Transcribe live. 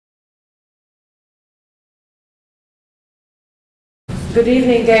Good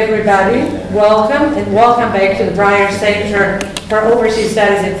evening, everybody. Welcome, and welcome back to the Breyer Center for Overseas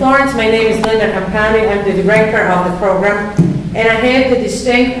Studies in Florence. My name is Linda Campani. I'm the director of the program, and I have the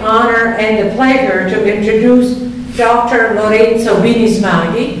distinct honor and the pleasure to introduce Dr. Lorenzo Bini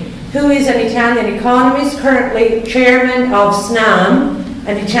Smaghi, who is an Italian economist, currently chairman of SNAM,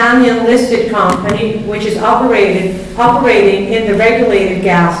 an Italian-listed company which is operating in the regulated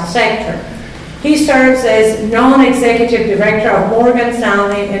gas sector. He serves as non-executive director of Morgan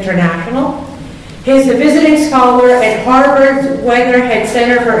Stanley International. He's a visiting scholar at Harvard's Weatherhead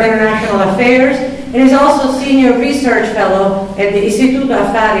Center for International Affairs and is also senior research fellow at the Istituto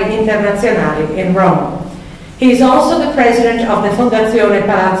Affari Internazionali in Rome. He's also the president of the Fondazione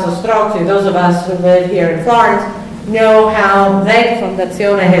Palazzo. Those of us who live here in Florence know how that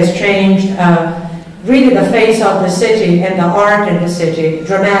Fondazione has changed really the face of the city and the art in the city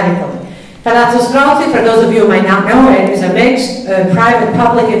dramatically. Palazzo Strozzi, for those of you who might not know it, is a mixed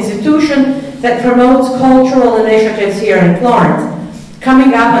private-public institution that promotes cultural initiatives here in Florence.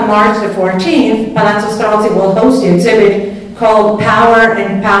 Coming up on March the 14th, Palazzo Strozzi will host the exhibit called Power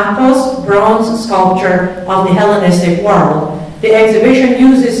and Pathos, Bronze Sculpture of the Hellenistic World. The exhibition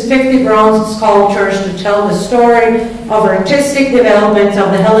uses 50 bronze sculptures to tell the story of artistic developments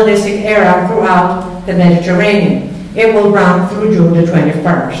of the Hellenistic era throughout the Mediterranean. It will run through June the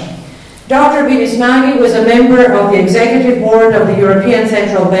 21st. Dr. Bini Smaghi was a member of the executive board of the European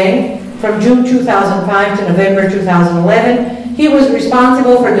Central Bank from June 2005 to November 2011. He was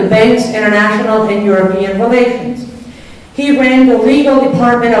responsible for the bank's international and European relations. He ran the legal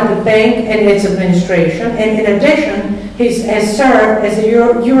department of the bank and its administration, and in addition, he has served as the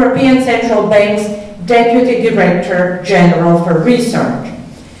European Central Bank's Deputy Director General for Research.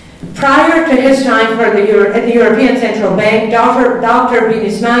 Prior to his time at the European Central Bank, Dr. Bini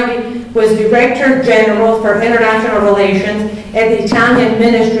Smaghi was Director General for International Relations at the Italian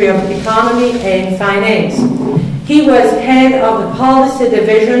Ministry of Economy and Finance. He was head of the Policy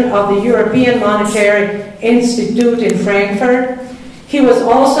Division of the European Monetary Institute in Frankfurt. He was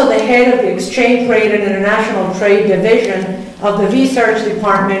also the head of the Exchange Rate and International Trade Division of the Research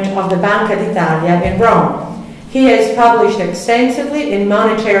Department of the Banca d'Italia in Rome. He has published extensively in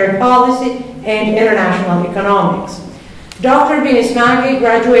monetary policy and international economics. Dr. Bini Smaghi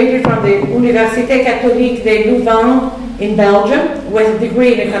graduated from the Université Catholique de Louvain in Belgium with a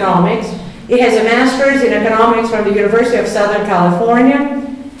degree in economics. He has a master's in economics from the University of Southern California,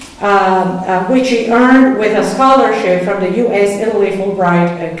 which he earned with a scholarship from the U.S.-Italy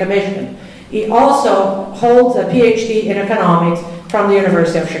Fulbright Commission. He also holds a PhD in economics from the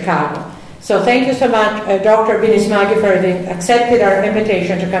University of Chicago. So thank you so much, Dr. Bini Smaghi, for having accepted our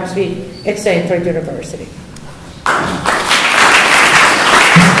invitation to come speak at Stanford University.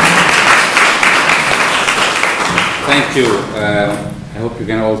 Thank you. I hope you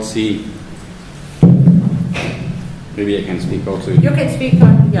can all see. Maybe I can speak also. You can speak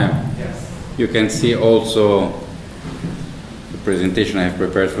on, yeah. Yes. You can see also the presentation I have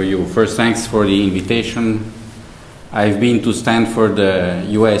prepared for you. First, thanks for the invitation. I've been to Stanford,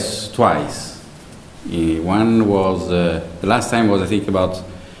 US twice. One was, the last time was I think about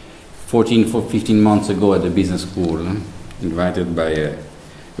 15 months ago at the business school, invited by a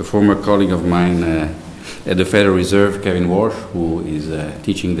former colleague of mine at the Federal Reserve, Kevin Walsh, who is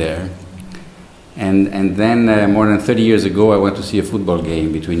teaching there. And then more than 30 years ago I went to see a football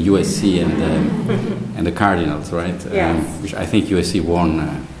game between USC and the Cardinals, right? Yes. Which I think USC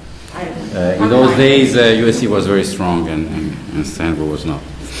won. In those days, USC was very strong and Stanford was not.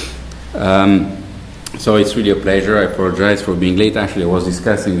 So it's really a pleasure. I apologize for being late. Actually, I was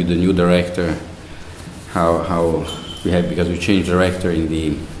discussing with the new director how we had, because we changed director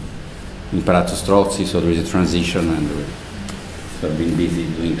in Palazzo Strozzi, so there is a transition, and so I've been busy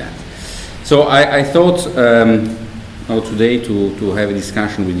doing that. So I thought today to have a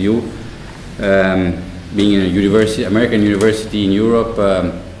discussion with you, being in a university, American university in Europe.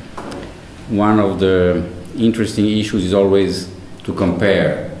 One of the interesting issues is always to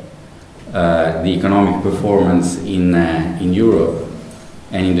compare the economic performance in Europe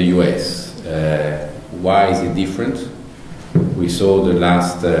and in the US. Why is it different? We saw the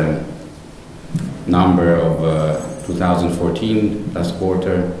last number of 2014, last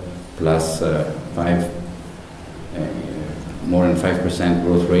quarter, plus more than 5%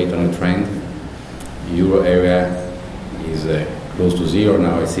 growth rate on a trend. Euro area is close to zero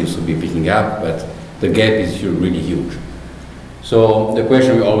now. It seems to be picking up, but the gap is really huge. So the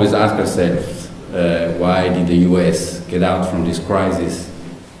question we always ask ourselves, why did the US get out from this crisis,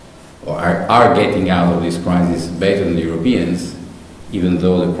 or are getting out of this crisis better than the Europeans, even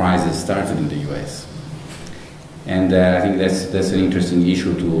though the crisis started in the US? And I think that's an interesting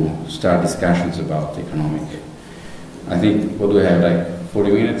issue to start discussions about economic. I think, what do we have, like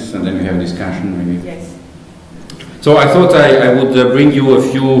 40 minutes, and then we have a discussion maybe? Yes. So I thought I would bring you a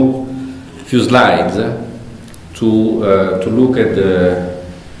few slides to look at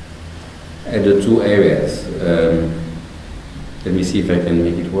the two areas. Let me see if I can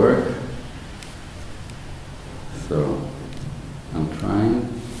make it work. So I'm trying.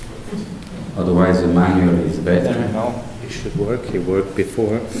 Otherwise, the manual is better. No, it should work. It worked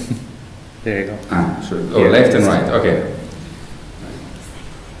before. There you go. Sure. Oh, left and right. Okay.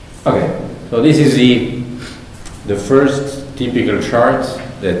 Okay. So this is the first typical chart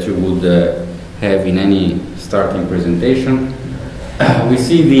that you would have in any starting presentation. We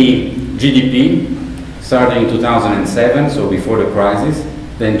see the GDP starting in 2007, so before the crisis,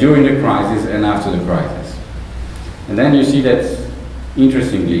 then during the crisis and after the crisis. And then you see that,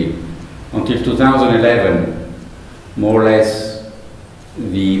 interestingly, until 2011, more or less,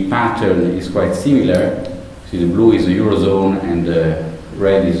 the pattern is quite similar. See, the blue is the Eurozone and the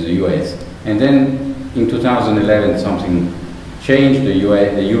red is the US. And then in 2011, something changed. The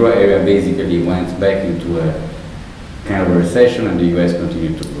Euro area basically went back into a kind of a recession, and the US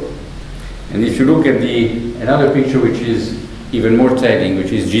continued to grow. And if you look at another picture, which is even more telling,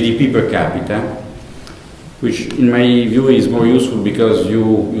 which is GDP per capita, which in my view is more useful because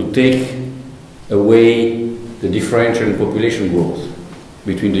you take away the differential in population growth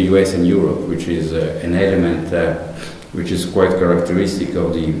between the US and Europe, which is an element which is quite characteristic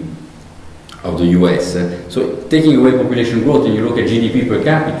of the US. So taking away population growth and you look at GDP per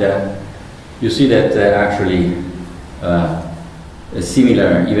capita, you see that actually a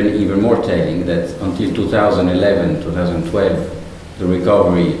similar, even more telling, that until 2011, 2012, the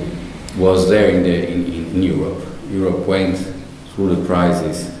recovery was there in Europe. Europe went through the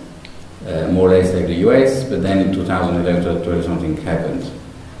crisis more or less like the US, but then in 2011, 2012, something happened.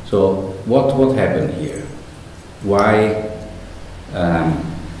 So what happened here? Why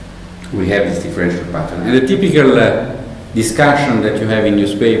we have this differential pattern? And the typical discussion that you have in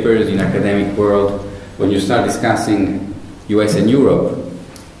newspapers, in academic world, when you start discussing US and Europe,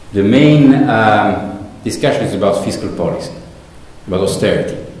 the main discussion is about fiscal policy, about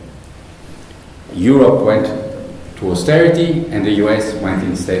austerity. Europe went to austerity and the US went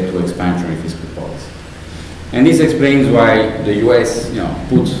instead to expansionary fiscal policy. And this explains why the US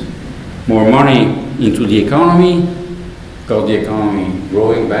put more money into the economy, got the economy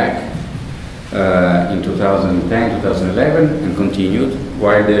growing back in 2010, 2011 and continued,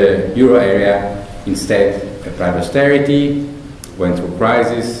 while the Euro area instead applied austerity, went through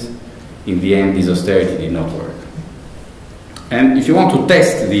crisis. In the end, this austerity did not work. And if you want to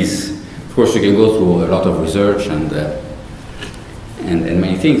test this, of course, you can go through a lot of research and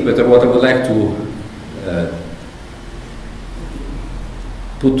many things. But what I would like to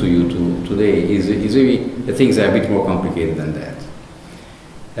put to you today is really the things are a bit more complicated than that.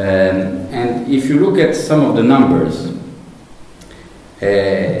 And if you look at some of the numbers,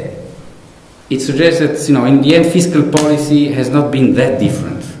 it suggests that in the end fiscal policy has not been that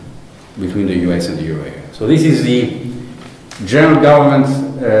different between the US and the Euro area. So this is the general government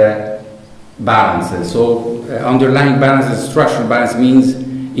balances. So underlying balances, structural balance means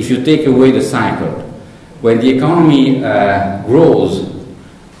if you take away the cycle, when the economy grows,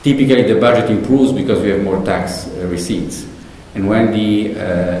 typically the budget improves because we have more tax receipts. And when the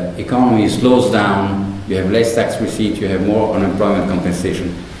economy slows down, you have less tax receipts, you have more unemployment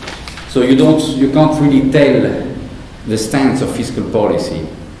compensation. So you can't really tell the stance of fiscal policy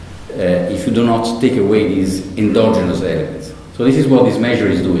if you do not take away these endogenous elements. So this is what this measure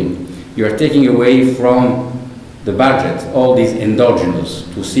is doing. You are taking away from the budget all these endogenous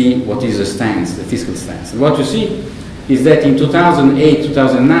to see what is the stance, the fiscal stance. And what you see is that in 2008,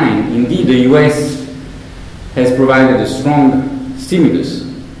 2009, indeed the US has provided a strong stimulus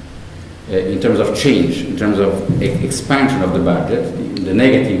in terms of change, in terms of expansion of the budget. The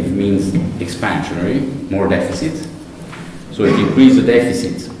negative means expansionary, more deficit. So it increased the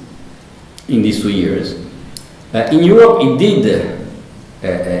deficit in these 2 years. In Europe, it did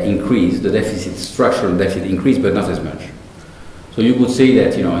increase the deficit, structural deficit increased, but not as much. So you could say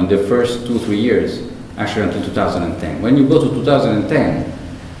that in the first 2-3 years, actually until 2010. When you go to 2010,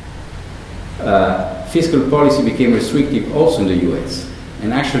 fiscal policy became restrictive also in the US,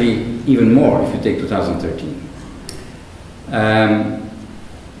 and actually even more if you take 2013.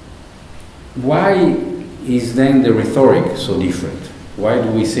 Why is then the rhetoric so different? Why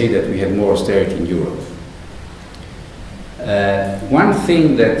do we say that we have more austerity in Europe? One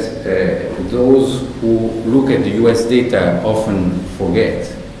thing that those who look at the US data often forget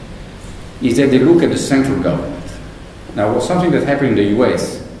is that they look at the central government. Now, something that happened in the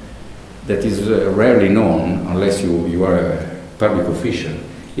US that is rarely known, unless you are a public official,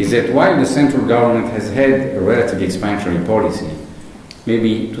 is that while the central government has had a relatively expansionary policy,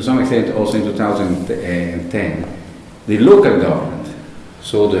 maybe to some extent also in 2010, the local government,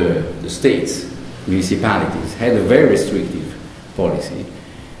 so the states, municipalities, had a very restrictive policy,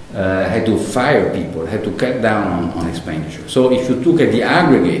 had to fire people, had to cut down on expenditure. So if you look at the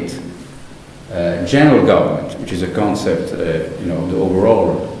aggregate general government, which is a concept, the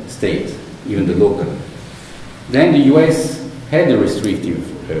overall state, even the local, then the US had a restrictive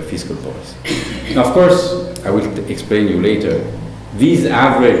fiscal policy. Now, of course, I will explain you later, this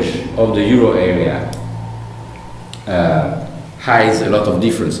average of the euro area hides a lot of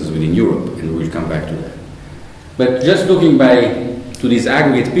differences within Europe, and we will come back to that. But just looking to this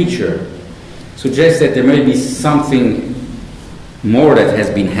aggregate picture suggests that there may be something more that has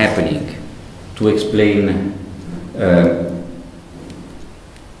been happening to explain, let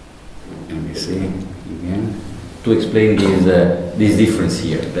me see again, to explain this difference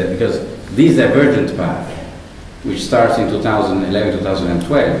here. Because this divergent path, which starts in 2011,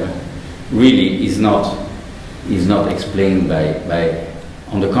 2012, really is not explained by,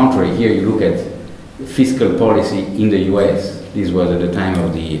 on the contrary, here you look at fiscal policy in the US. This was at the time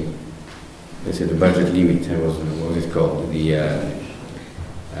of the, let's say, the budget limit, what was it called?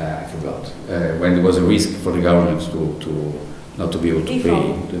 I forgot. When there was a risk for the government to not to be able to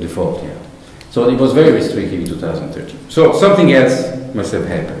pay the default, yeah. So it was very restrictive in 2013. So something else must have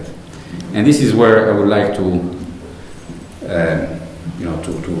happened. And this is where I would like to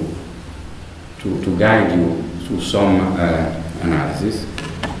guide you through some analysis.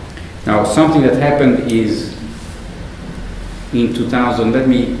 Now, something that happened is in 2000, let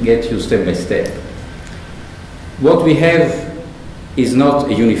me get you step by step. What we have is not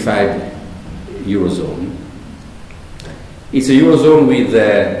a unified Eurozone. It's a Eurozone with,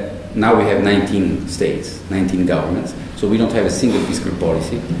 now we have 19 states, 19 governments, so we don't have a single fiscal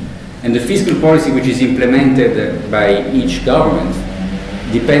policy. And the fiscal policy which is implemented by each government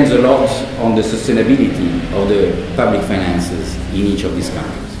depends a lot on the sustainability of the public finances in each of these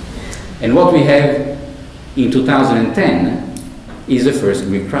countries. And what we have in 2010 is the first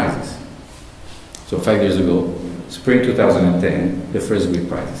Greek crisis. So 5 years ago, spring 2010, the first Greek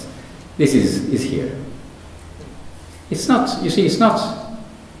crisis. This is here. It's not, you see, it's not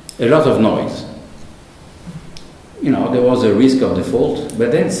a lot of noise. There was a risk of default,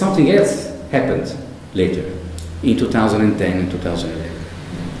 but then something else happened later, in 2010 and 2011.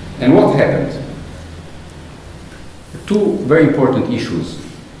 And what happened? Two very important issues.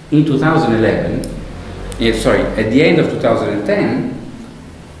 In 2011, at the end of 2010,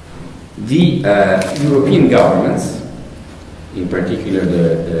 the European governments, in particular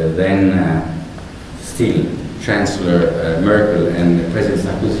the then still Chancellor Merkel and President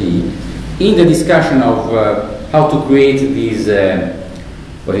Sarkozy, in the discussion of how to create these,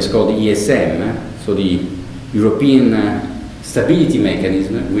 what is called the ESM, so the European Stability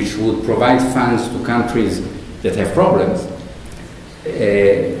Mechanism, which would provide funds to countries that have problems.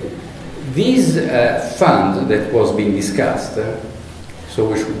 This fund that was being discussed, so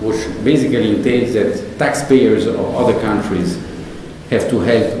which basically entails that taxpayers of other countries have to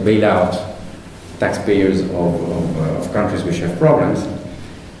help bail out taxpayers of countries which have problems.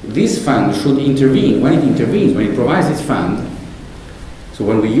 This fund should intervene. When it intervenes, when it provides its fund, so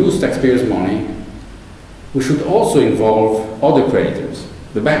when we use taxpayers' money, we should also involve other creditors,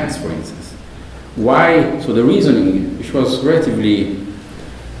 the banks, for instance. Why? So the reasoning, which was relatively,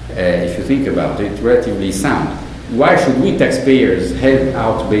 if you think about it, relatively sound. Why should we taxpayers help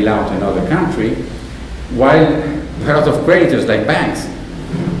out, bail out another country, while there are a lot of creditors like banks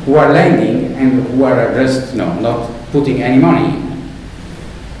who are lending and who are just not putting any money in?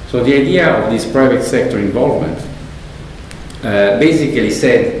 So the idea of this private sector involvement basically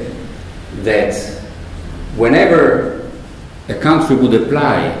said that whenever a country would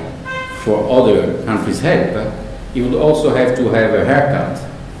apply for other countries' help, it would also have to have a haircut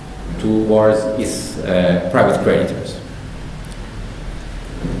towards its private creditors.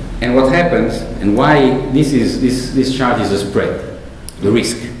 And what happens, and why this chart is a spread, the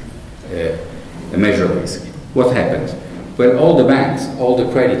risk, a measure of risk. What happens? Well, all the banks, all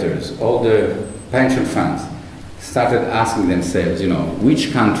the creditors, all the pension funds started asking themselves,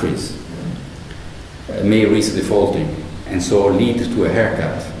 which countries may risk defaulting, and so lead to a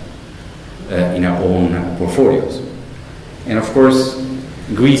haircut in our own portfolios. And of course,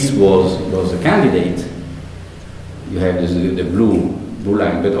 Greece was a candidate. You have the blue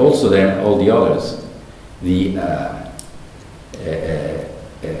line, but also there all the others. The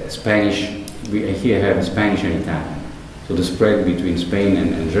Spanish, we here have Spanish and Italian. So the spread between Spain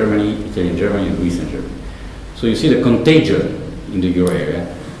and Germany, Italy and Germany, and Greece and Germany. So you see the contagion in the euro area,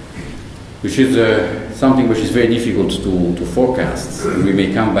 which is something which is very difficult to forecast. We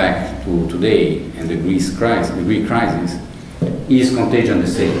may come back to today, and the Greek crisis. Is contagion the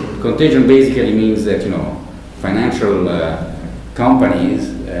same? Contagion basically means that, you know, financial companies,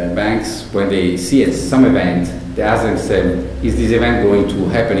 banks, when they see some event, they ask themselves, is this event going to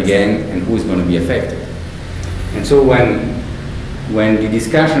happen again, and who is going to be affected? And so when the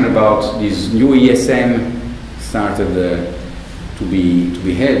discussion about this new ESM started to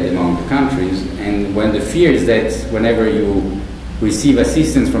be held among the countries, and when the fear is that whenever you receive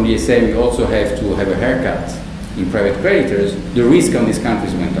assistance from the ESM, you also have to have a haircut in private creditors, the risk on these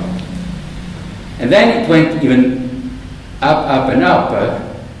countries went up. And then it went even up and up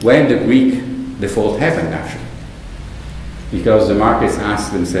when the Greek default happened, actually. Because the markets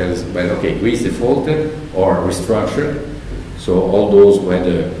asked themselves, well, okay, Greece defaulted or restructured, so all those who had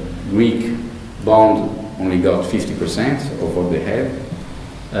a Greek bond only got 50% of what they had.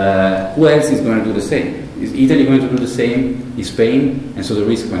 Who else is going to do the same? Is Italy going to do the same? Is Spain? And so the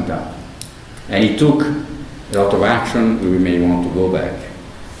risk went up. And it took a lot of action. We may want to go back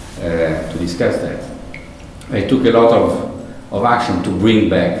to discuss that. It took a lot of action to bring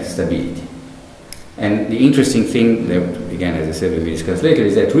back stability. And the interesting thing that, again, as I said, we will discuss later,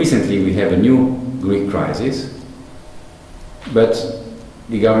 is that recently we have a new Greek crisis, but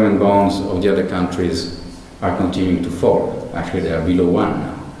the government bonds of the other countries are continuing to fall. Actually, they are below 1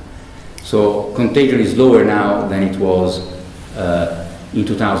 now. So contagion is lower now than it was in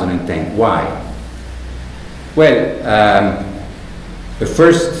 2010. Why? Well, a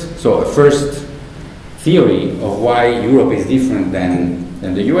first theory of why Europe is different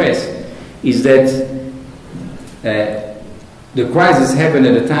than the US is that the crisis happened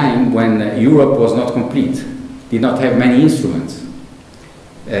at a time when Europe was not complete, did not have many instruments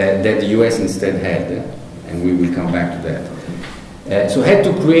that the US instead had, and we will come back to that. So had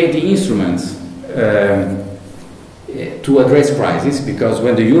to create the instruments to address crisis, because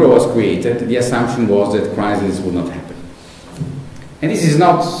when the euro was created, the assumption was that crisis would not happen. And this is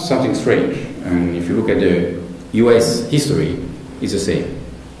not something strange. I mean, if you look at the US history, it's the same.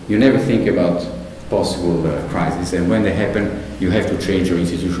 You never think about possible crises, and when they happen, you have to change your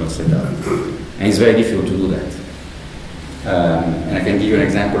institutional setup. And it's very difficult to do that. And I can give you an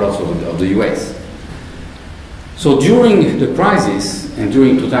example also of the US. So during the crisis, and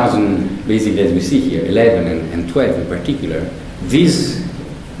during 2000, basically as we see here, 11 and 12 in particular, this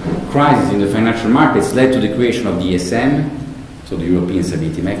crisis in the financial markets led to the creation of the ESM, so the European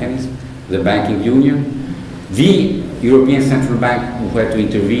Stability Mechanism, the Banking Union, the European Central Bank, who had to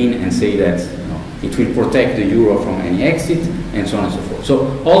intervene and say that it will protect the euro from any exit, and so on and so forth.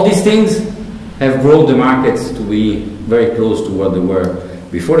 So all these things have brought the markets to be very close to what they were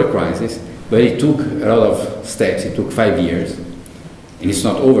before the crisis, but it took a lot of steps. It took 5 years, and it's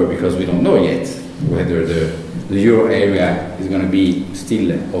not over because we don't know yet whether the euro area is going to be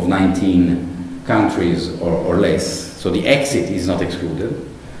still of 19 countries or less. So the exit is not excluded,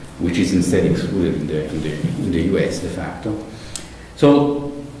 which is instead excluded in the US de facto.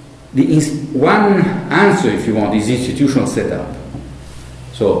 So one answer, if you want, is institutional setup.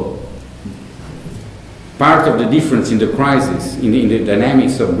 So part of the difference in the crisis, in the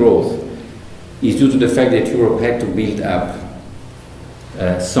dynamics of growth, is due to the fact that Europe had to build up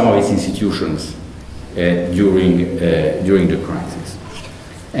some of its institutions during the crisis.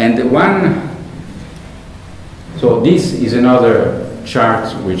 And so this is another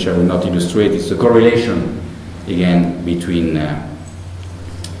chart which I will not illustrate. It's the correlation, again, between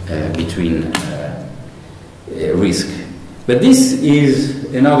risk. But this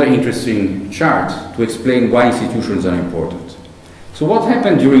is another interesting chart to explain why institutions are important. So what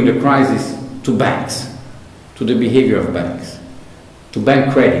happened during the crisis to banks, to the behavior of banks, to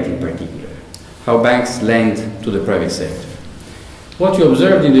bank credit in particular, how banks lend to the private sector? What you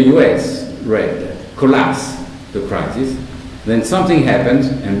observed in the US, collapse the crisis, then something happened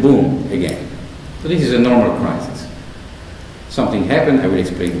and boom, again. So this is a normal crisis. Something happened, I will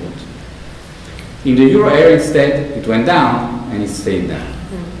explain what. In the euro area instead, it went down and it stayed down.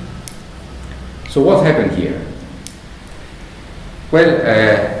 So what happened here? Well,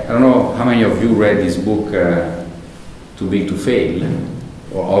 I don't know how many of you read this book, Too Big to Fail,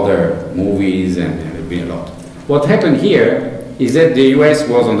 or other movies, and there have been a lot. What happened here is that the US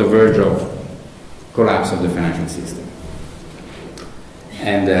was on the verge of collapse of the financial system.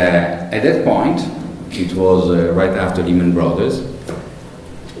 And at that point, it was right after Lehman Brothers,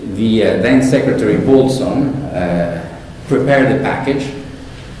 the then Secretary Paulson prepared a package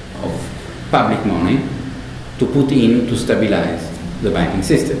of public money to put in to stabilize the banking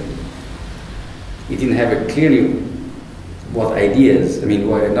system. It didn't have a clearly what ideas, I mean,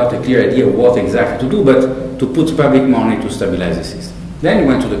 not a clear idea of what exactly to do, but to put public money to stabilize the system. Then he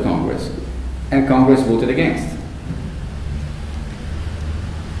went to the Congress, and Congress voted against.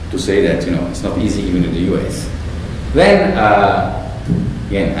 To say that, you know, it's not easy even in the US. Then,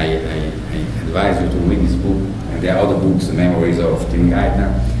 again, I advise you to read this book, and there are other books, The Memories of Tim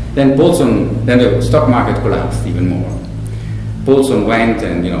Geithner. Then Paulson, then the stock market collapsed even more. Paulson went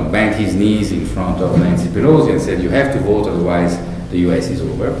and, you know, bent his knees in front of Nancy Pelosi and said, you have to vote, otherwise the US is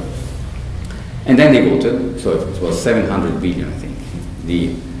over. And then they voted, so it was 700 billion, I think,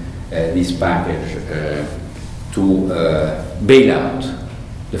 this package to bail out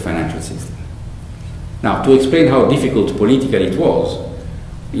the financial system. Now, to explain how difficult politically it was,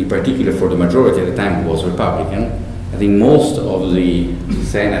 in particular for the majority at the time who was Republican, I think most of the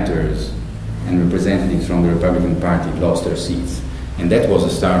senators and representatives from the Republican Party lost their seats. And that was the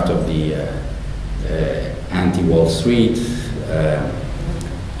start of the anti-Wall Street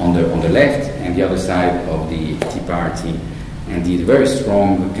on the left, and the other side of the Tea Party, and the very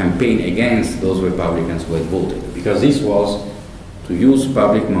strong campaign against those Republicans who had voted, because this was to use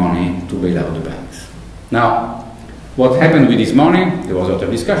public money to bail out the banks. Now, what happened with this money? There was a lot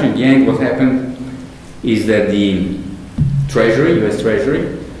of discussion. In the end, what happened is that the Treasury, US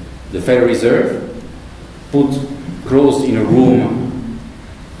Treasury, the Federal Reserve, closed in a room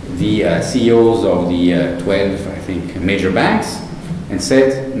the CEOs of the 12, I think, major banks, and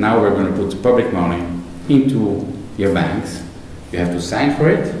said, now we're going to put public money into your banks. You have to sign for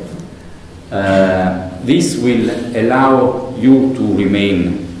it. This will allow you to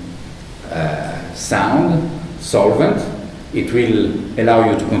remain sound, solvent. It will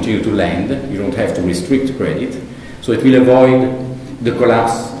allow you to continue to lend. You don't have to restrict credit. So it will avoid the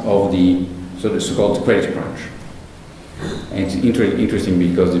collapse of the so-called credit crunch. And it's interesting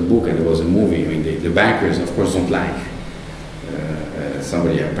because the book, and there was a movie, I mean, the bankers, of course, don't like.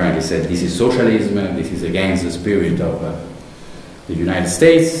 Somebody apparently said, this is socialism, this is against the spirit of the United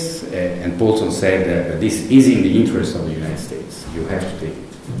States, and Paulson said this is in the interest of the United States. You have to take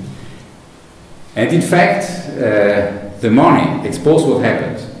it. And in fact, the money exposed what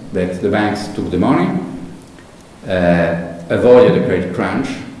happened, that the banks took the money, avoided a credit crunch.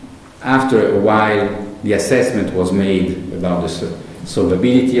 After a while, the assessment was made about the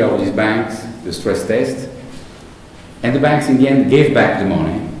solvability of these banks, the stress test, and the banks in the end gave back the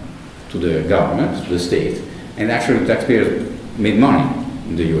money to the government, to the state, and actually the taxpayers made money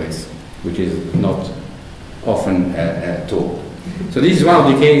in the US, which is not often told. So this is one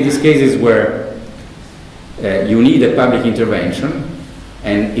of these cases where you need a public intervention,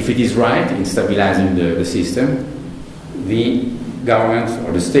 and if it is right in stabilizing the system, the government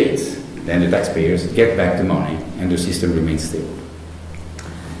or the states, then the taxpayers, get back the money and the system remains stable.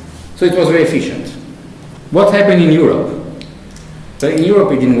 So it was very efficient. What happened in Europe? So in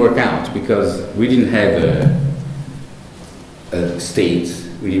Europe it didn't work out because we didn't have a state,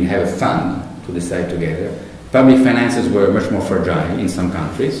 we didn't have a fund to decide together. Public finances were much more fragile in some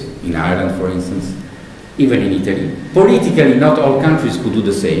countries, in Ireland for instance, even in Italy. Politically, not all countries could do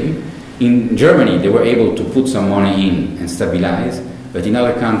the same. In Germany, they were able to put some money in and stabilize, but in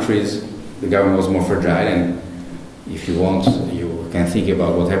other countries, the government was more fragile, and if you want, you can think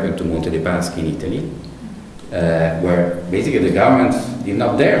about what happened to Monte dei Paschi in Italy, where basically the government did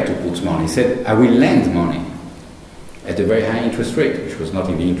not dare to put money. It said, I will lend money at a very high interest rate, which was not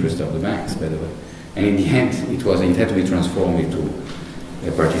in the interest of the banks, by the way. And in the end, it had to be transformed into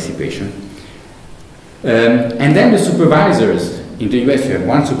a participation. And then the supervisors, in the US you have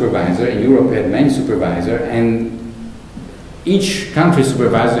one supervisor, in Europe you had many supervisors, and each country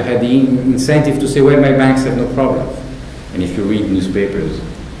supervisor had the incentive to say, well, my banks have no problem. And if you read newspapers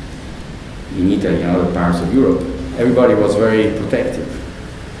in Italy and other parts of Europe, everybody was very protective.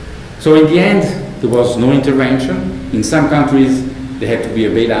 So in the end, there was no intervention. In some countries, there had to be a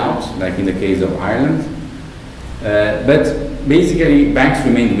bailout, like in the case of Ireland. But basically, banks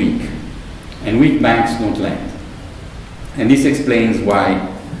remained weak. And weak banks don't lend. And this explains why,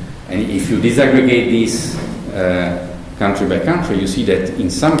 and if you disaggregate this country by country, you see that in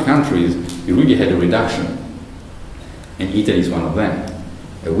some countries, you really had a reduction. And Italy is one of them.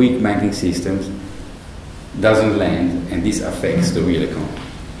 A weak banking system doesn't lend, and this affects the real economy.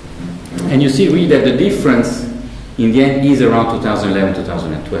 And you see really that the difference in the end is around 2011,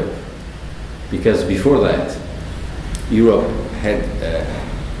 2012. Because before that, Europe had,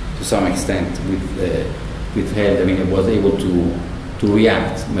 to some extent, withheld, I mean, it was able to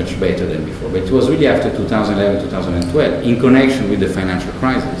react much better than before. But it was really after 2011, 2012, in connection with the financial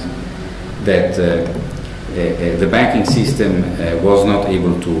crisis, that the banking system was not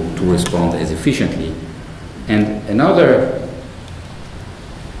able to respond as efficiently. And another,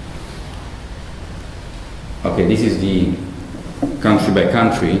 okay, this is the country by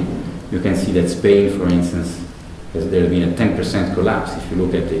country. You can see that Spain, for instance, there has been a 10% collapse. If you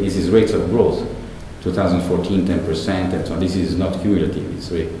look at this is rates of growth, 2014 10%, and so this is not cumulative. It's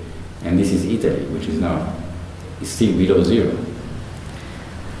really, and this is Italy, which is now still below zero.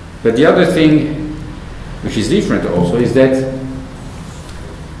 But the other thing, which is different also, is that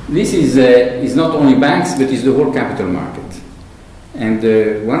this is not only banks, but is the whole capital market. And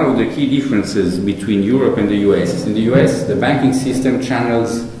one of the key differences between Europe and the US is in the US, the banking system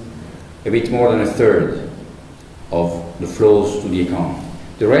channels a bit more than a third of the flows to the economy.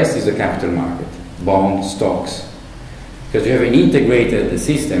 The rest is the capital market, bonds, stocks. Because you have an integrated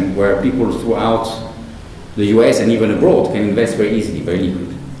system where people throughout the US and even abroad can invest very easily, very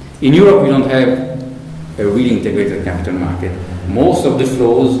liquid. In Europe, we don't have a really integrated capital market. Most of the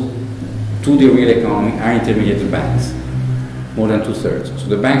flows to the real economy are intermediated banks, more than 2/3. So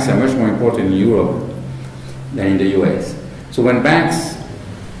the banks are much more important in Europe than in the US. So when banks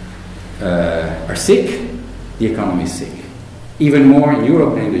are sick, the economy is sick. Even more in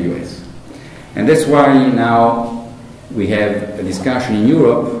Europe than in the US. And that's why now we have a discussion in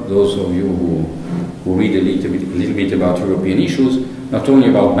Europe, those of you who read a little bit about European issues, not only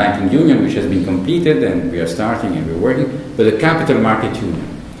about banking union, which has been completed and we are starting and we're working, but the capital market union.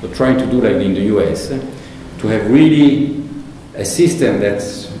 So trying to do like in the US, to have really a system that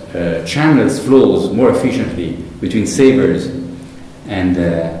channels flows more efficiently between savers and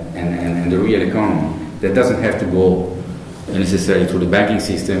the real economy, that doesn't have to go necessarily through the banking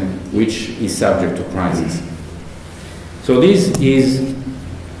system, which is subject to crisis. So this is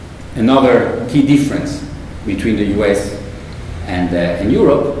another key difference between the US and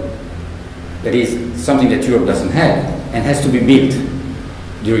Europe. That is something that Europe doesn't have and has to be built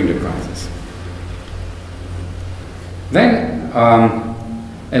during the crisis. Then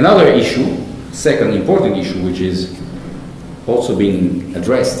another issue, second important issue, which is also being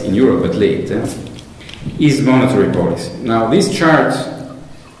addressed in Europe but late, is monetary policy. Now this chart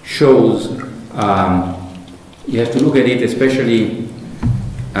shows, you have to look at it especially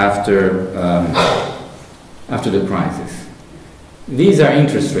after the crisis. These are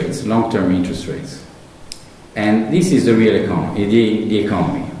interest rates, long-term interest rates. And this is the real economy, the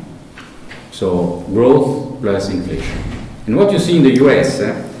economy. So growth plus inflation. And what you see in the US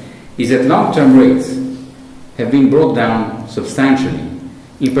is that long-term rates have been brought down substantially,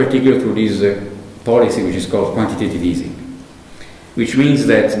 in particular through this policy which is called quantitative easing, which means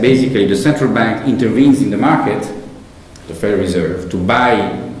that basically the central bank intervenes in the market, the Federal Reserve, to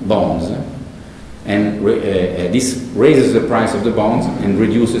buy bonds, and this raises the price of the bonds and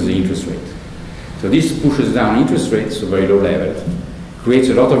reduces the interest rate. So this pushes down interest rates to very low levels, creates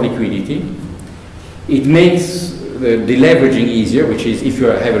a lot of liquidity. It makes the deleveraging easier, which is if you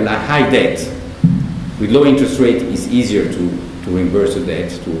have a high debt, with low interest rate, it's easier to reimburse the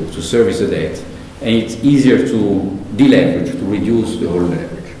debt, to service the debt, and it's easier to deleverage, to reduce the whole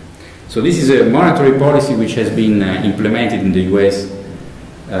leverage. So this is a monetary policy which has been implemented in the US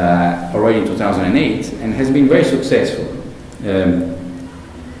already in 2008 and has been very successful.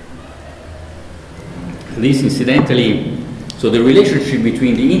 This incidentally, so the relationship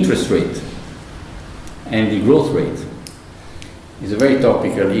between the interest rate and the growth rate is a very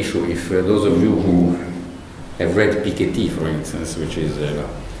topical issue. If those of you who have read Piketty, for instance, which is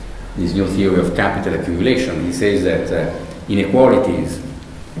this new theory of capital accumulation, he says that inequalities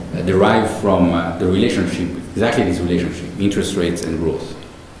derive from the relationship, exactly this relationship, interest rates and growth.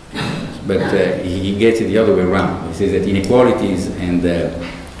 But he gets it the other way around. He says that inequalities and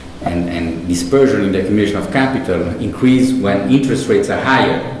dispersion in the accumulation of capital increase when interest rates are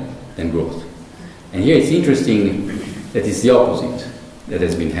higher than growth. And here it's interesting that it's the opposite that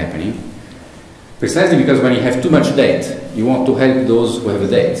has been happening. Precisely because when you have too much debt, you want to help those who have a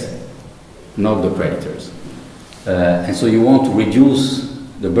debt, not the creditors. And so you want to reduce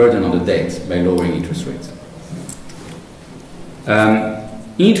the burden on the debt by lowering interest rates.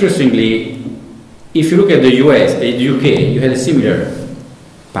 Interestingly, if you look at the US, the UK, you had a similar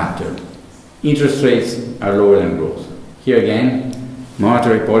pattern. Interest rates are lower than growth. Here again,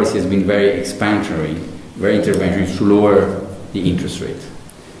 monetary policy has been very expansionary, very interventionary to lower the interest rate.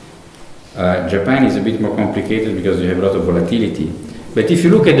 Japan is a bit more complicated because you have a lot of volatility. But if you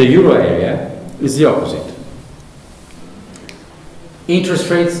look at the euro area, it's the opposite. Interest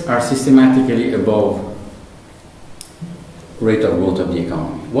rates are systematically above rate of growth of the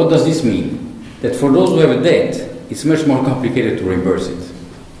economy. What does this mean? That for those who have a debt, it's much more complicated to reimburse it.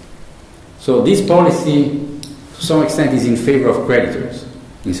 So this policy, to some extent, is in favor of creditors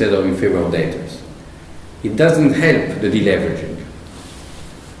instead of in favor of debtors. It doesn't help the deleveraging.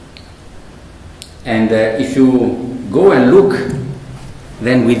 And if you go and look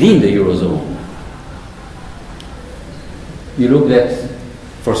then within the Eurozone, you look that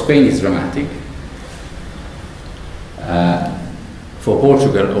for Spain it's dramatic, for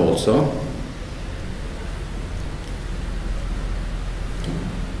Portugal also,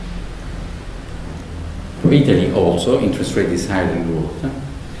 for Italy also, interest rate is higher than growth.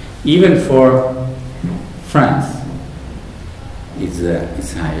 Even for France,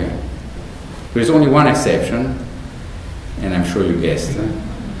 it's higher. There is only one exception, and I'm sure you guessed,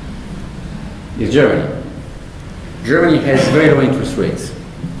 is Germany. Germany has very low interest rates.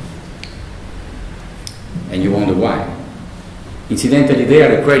 And you wonder why. Incidentally, they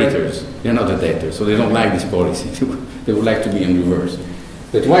are the creditors, they're not the debtors, so they don't like this policy. They would like to be in reverse.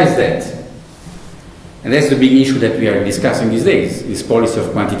 But why is that? And that's the big issue that we are discussing these days, this policy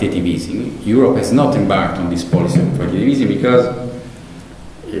of quantitative easing. Europe has not embarked on this policy of quantitative easing because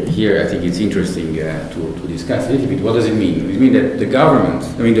here I think it's interesting to discuss a little bit. What does it mean? It means that the government,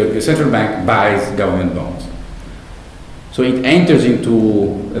 the central bank buys government bonds. So it enters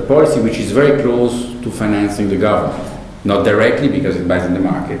into a policy which is very close to financing the government. Not directly because it buys in the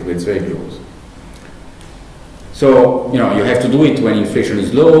market, but it's very close. So, you have to do it when inflation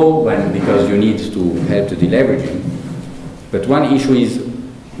is low, because you need to help the deleveraging. But one issue is,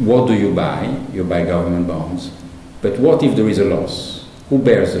 what do you buy? You buy government bonds. But what if there is a loss? Who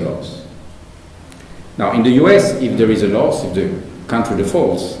bears the loss? Now, in the US, if there is a loss, if the country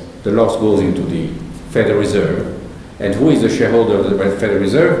defaults, the loss goes into the Federal Reserve. And who is the shareholder of the Federal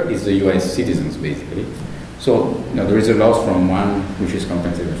Reserve? Is the US citizens, basically. So, there is a loss from one which is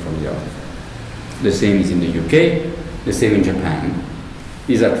compensated from the other. The same is in the UK, the same in Japan.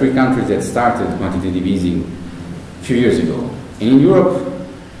 These are three countries that started quantitative easing a few years ago. And in Europe,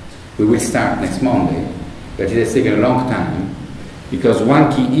 we will start next Monday, but it has taken a long time because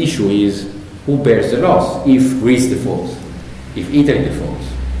one key issue is who bears the loss if Greece defaults, if Italy defaults.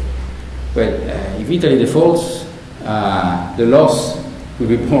 Well, if Italy defaults, the loss will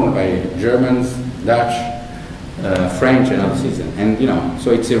be borne by Germans, Dutch, French, and other citizens. And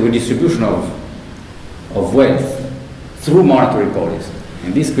so it's a redistribution of wealth through monetary policy.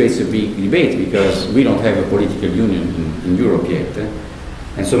 And this creates a big debate because we don't have a political union in Europe yet.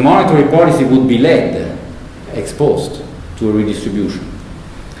 And so monetary policy would be led, exposed to a redistribution.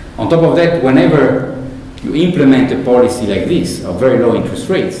 On top of that, whenever you implement a policy like this of very low interest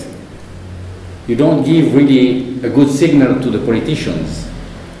rates, you don't give really a good signal to the politicians.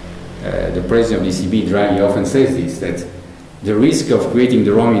 The president of the ECB, Draghi, often says this, that the risk of creating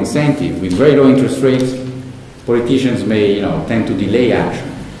the wrong incentive with very low interest rates, politicians may tend to delay action.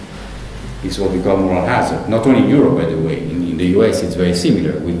 It's what we call moral hazard. Not only in Europe, by the way. In the US, it's very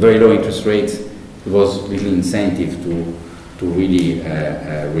similar. With very low interest rates, there was little incentive to really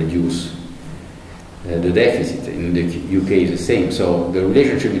reduce the deficit. In the UK, it's the same. So the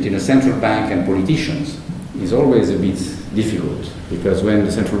relationship between the central bank and politicians is always a bit difficult because when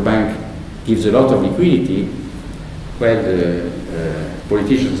the central bank gives a lot of liquidity, well, the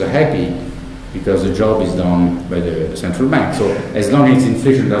politicians are happy because the job is done by the central bank. So as long as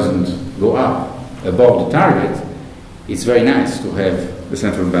inflation doesn't go up above the target, it's very nice to have the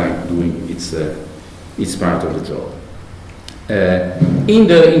central bank doing its part of the job. In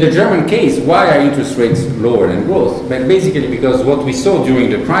the German case, why are interest rates lower than growth? But basically because what we saw during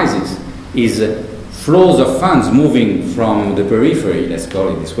the crisis is flows of funds moving from the periphery, let's call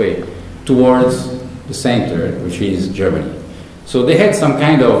it this way, towards the center, which is Germany. So they had some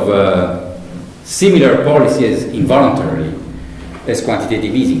kind of similar policies involuntarily as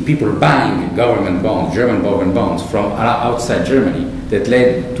quantitative easing. People buying government bonds, German government bonds from outside Germany that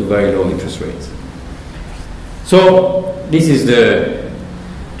led to very low interest rates. So this is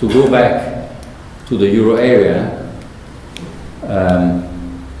to go back to the euro area,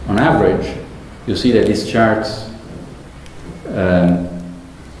 on average, you see that this chart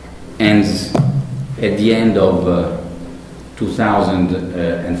ends at the end of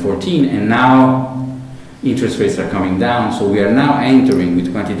 2014, and now interest rates are coming down, so we are now entering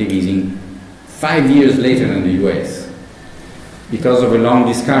with quantitative easing 5 years later than the US. Because of a long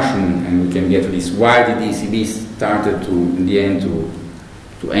discussion, and we can get to this, why did the ECB started to, in the end,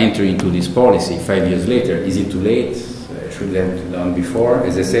 to enter into this policy 5 years later? Is it too late? Should they have done before?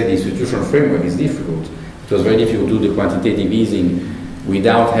 As I said, the institutional framework is difficult. It was very difficult to do the quantitative easing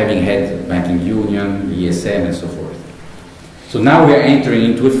without having had banking union, ESM, and so forth. So now we are entering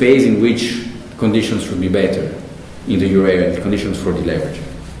into a phase in which conditions should be better in the euro area, the conditions for deleveraging.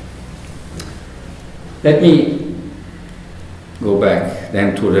 Let me go back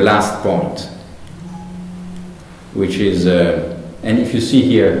then to the last point, which is, and if you see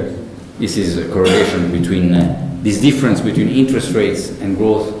here, this is a correlation between this difference between interest rates and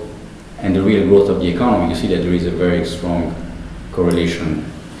growth and the real growth of the economy. You see that there is a very strong correlation,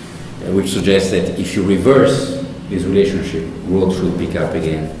 which suggests that if you reverse this relationship, growth should pick up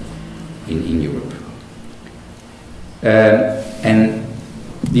again in Europe. And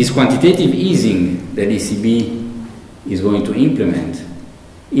this quantitative easing that ECB is going to implement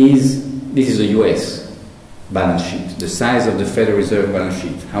this is a US balance sheet, the size of the Federal Reserve balance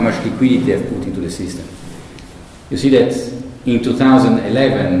sheet, how much liquidity they have put into the system. You see that in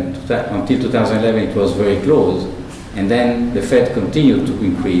 2011, until 2011 it was very close, and then the Fed continued to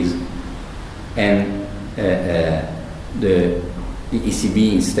increase, and the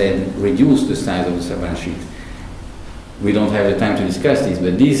ECB instead reduced the size of the balance sheet. We don't have the time to discuss this,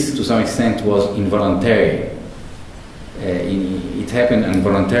 but this to some extent was involuntary. It happened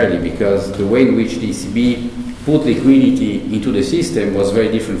involuntarily because the way in which the ECB put liquidity into the system was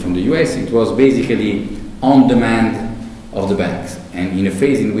very different from the US. It was basically on demand of the banks. And in a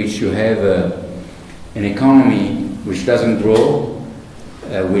phase in which you have an economy which doesn't grow,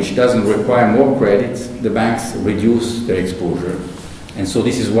 which doesn't require more credit, the banks reduce their exposure. And so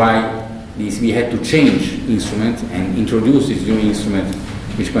this is why the ECB had to change instrument and introduce this new instrument,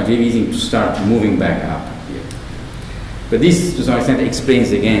 which quantitative easing, to start moving back up here. But this, to some extent,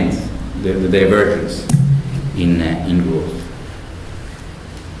 explains again the divergence in growth.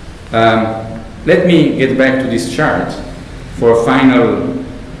 Let me get back to this chart for a final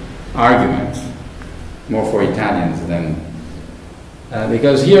argument, more for Italians than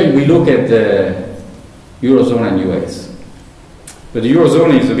because here we look at the Eurozone and US. But the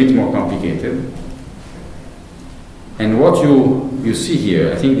Eurozone is a bit more complicated. And what you see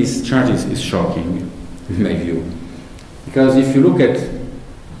here, I think this chart is shocking, in my view. Because if you look at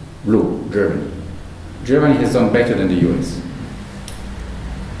blue, Germany has done better than the US.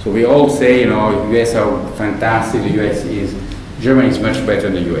 So we all say, US are fantastic, the US is, Germany is much better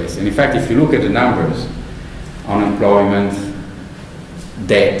than the US. And in fact, if you look at the numbers, unemployment,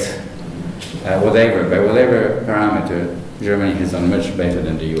 debt, whatever, by whatever parameter, Germany has done much better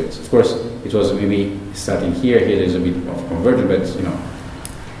than the US. Of course, it was maybe starting here there's a bit of conversion, but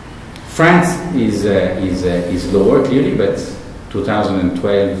France is lower clearly, but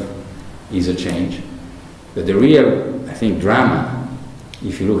 2012 is a change. But the real, I think, drama,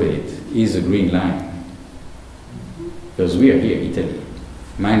 if you look at it, is the green line. Because we are here, Italy,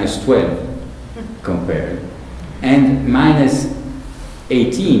 -12 compared, and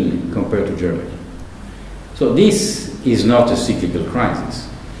 -18 compared to Germany. So this is not a cyclical crisis.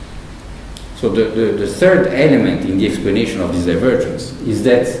 So the third element in the explanation of this divergence is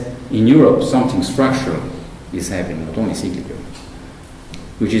that in Europe something structural is happening, not only cyclical,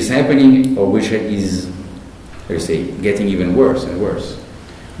 which is happening or which is, let's say, getting even worse and worse,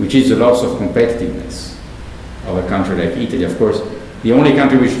 which is the loss of competitiveness of a country like Italy. Of course, the only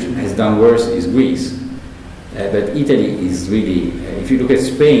country which has done worse is Greece. But Italy is really, if you look at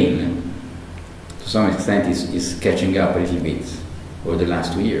Spain, to some extent is catching up a little bit over the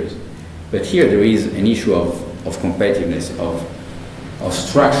last 2 years. But here there is an issue of competitiveness, of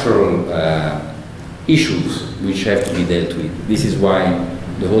structural issues which have to be dealt with. This is why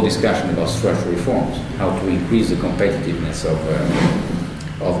the whole discussion about structural reforms, how to increase the competitiveness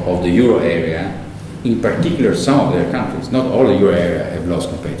of the euro area, in particular some of their countries, not all the euro area have lost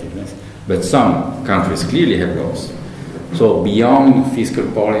competitiveness, but some countries clearly have lost. So beyond fiscal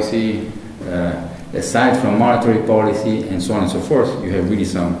policy, aside from monetary policy and so on and so forth, you have really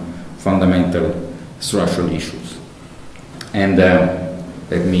some fundamental structural issues. And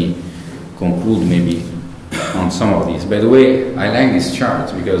let me conclude maybe on some of these. By the way, I like this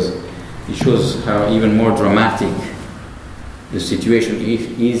chart because it shows how even more dramatic the situation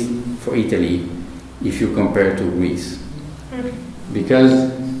is for Italy if you compare to Greece.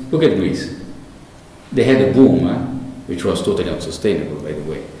 Because look at Greece. They had a boom, which was totally unsustainable, by the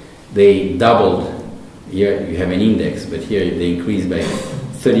way. They doubled. Here you have an index, but here they increased by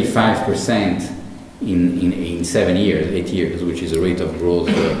 35% in 7 years, 8 years, which is a rate of growth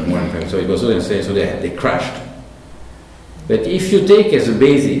more than 5%. So it was so they crashed. But if you take as a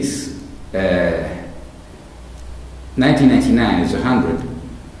basis 1999 as 100,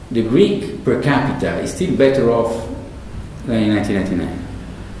 the Greek per capita is still better off than in 1999.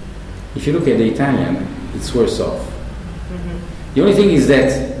 If you look at the Italian, it's worse off. Mm-hmm. The only thing is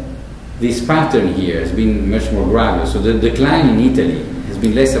that this pattern here has been much more gradual. So the decline in Italy has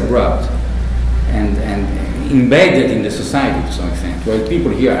been less abrupt, and embedded in the society to some extent. While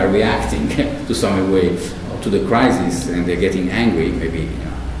people here are reacting to some way to the crisis, and they're getting angry, maybe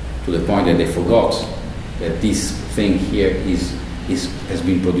to the point that they forgot that this thing here has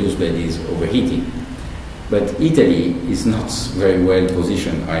been produced by this overheating. But Italy is not very well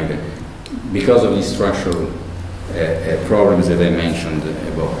positioned either, because of these structural problems that I mentioned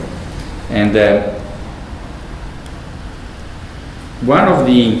above. And one of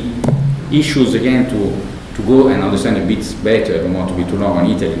the issues, again, to go and understand a bit better, I don't want to be too long on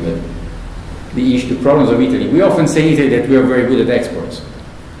Italy, but the problems of Italy, we often say in Italy that we are very good at exports,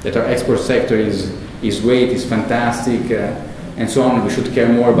 that our export sector is great, is fantastic, and so on, we should care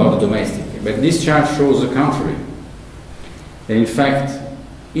more about the domestic. But this chart shows the contrary. And in fact,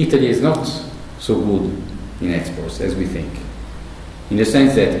 Italy is not so good in exports as we think, in the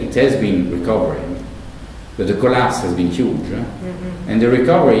sense that it has been recovering, but the collapse has been huge. And the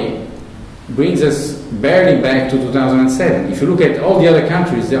recovery brings us barely back to 2007. If you look at all the other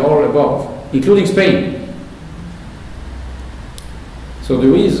countries, they're all above, including Spain. So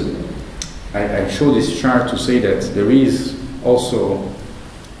there is, I show this chart to say that there is also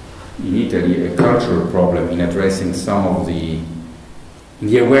in Italy a cultural problem in addressing some of the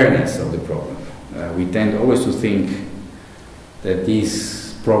awareness of the problem. We tend always to think that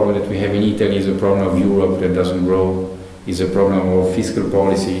this problem that we have in Italy is a problem of Europe that doesn't grow, is a problem of fiscal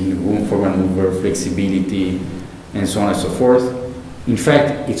policy, room for maneuver, flexibility, and so on and so forth. In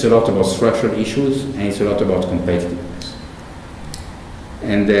fact, it's a lot about structural issues, and it's a lot about competitiveness.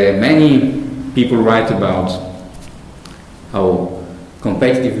 And many people write about how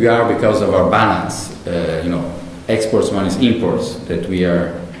competitive we are because of our balance, exports minus imports, that we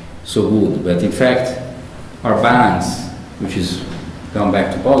are so good. But in fact, our balance, which is gone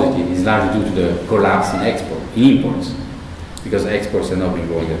back to positive, is largely due to the collapse in imports, because exports have not been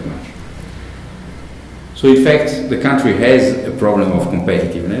growing that much. So in fact, the country has a problem of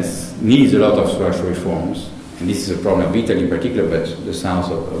competitiveness, needs a lot of structural reforms, and this is a problem of Italy in particular, but the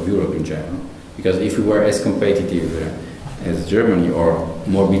south of Europe in general, because if we were as competitive as Germany, or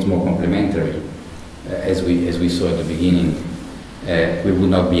bit more complementary, as we saw at the beginning, we would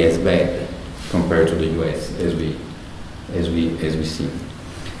not be as bad compared to the US as we see.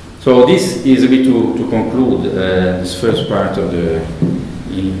 So this is a bit to conclude this first part of the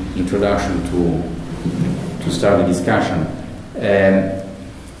introduction to start the discussion.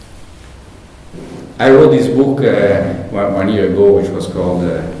 I wrote this book 1 year ago, which was called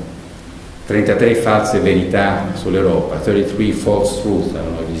 33 false verità sull'Europa, 33 false truths. I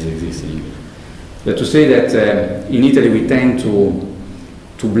don't know if this exists in English. But to say that in Italy we tend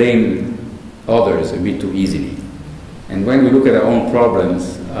to blame others a bit too easily. And when we look at our own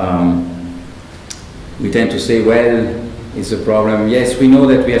problems, we tend to say, well, it's a problem. Yes, we know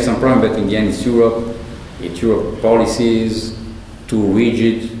that we have some problem, but in the end it's Europe policies, too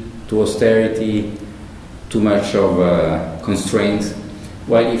rigid, too austerity, too much of constraints.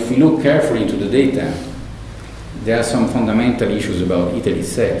 While if we look carefully into the data, there are some fundamental issues about Italy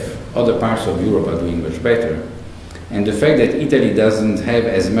itself. Other parts of Europe are doing much better. And the fact that Italy doesn't have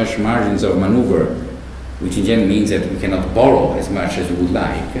as much margins of maneuver, which in the end means that we cannot borrow as much as we would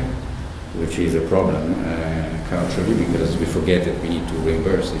like, which is a problem culturally, because we forget that we need to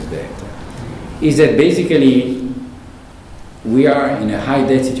reimburse this debt, is that basically we are in a high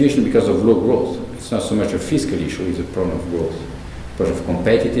debt situation because of low growth. It's not so much a fiscal issue, it's a problem of growth. A problem of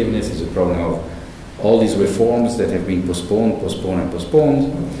competitiveness, is a problem of all these reforms that have been postponed.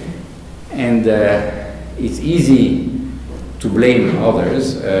 And it's easy to blame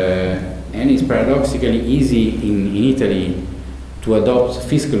others, and it's paradoxically easy in Italy to adopt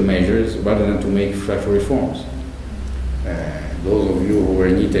fiscal measures rather than to make structural reforms. Those of you who were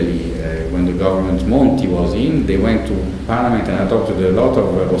in Italy when the government Monti was in, they went to Parliament and adopted a lot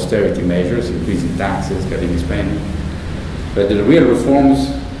of austerity measures, increasing taxes, cutting spending. But the real reforms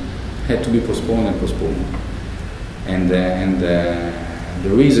had to be postponed and postponed. And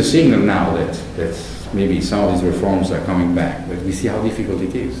there is a signal now that maybe some of these reforms are coming back, but we see how difficult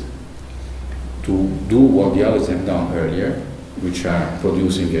it is to do what the others have done earlier, which are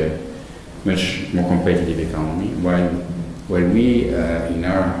producing a much more competitive economy, while we in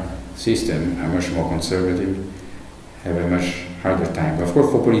our system are much more conservative, have a much harder time. But of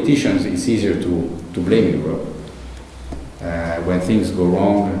course, for politicians, it's easier to blame Europe. When things go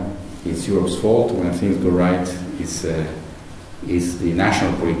wrong, it's Europe's fault. When things go right, it's the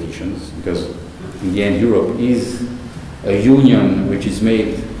national politicians, because in the end, Europe is a union which is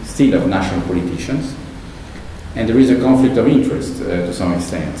made still of national politicians, and there is a conflict of interest to some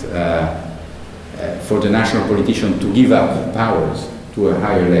extent for the national politician to give up powers to a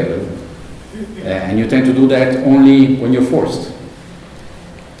higher level And you tend to do that only when you're forced.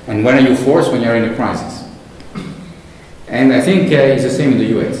 And when are you forced? When you're in a crisis. And I think it's the same in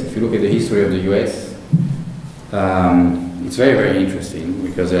the US. If you look at the history of the US, it's very, very interesting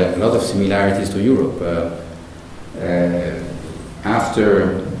because a lot of similarities to Europe.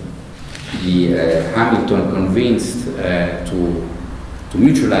 After Hamilton convinced to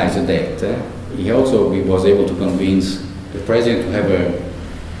mutualize the debt, he was able to convince the president to have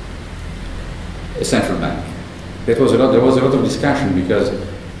a central bank. There was a lot of discussion because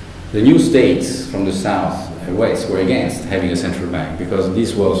the new states from the south and west were against having a central bank because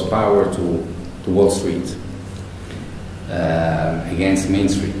this was power to Wall Street, against Main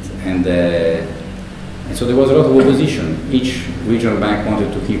Street. And so there was a lot of opposition. Each regional bank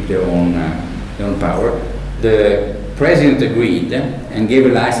wanted to keep their own power. The president agreed and gave a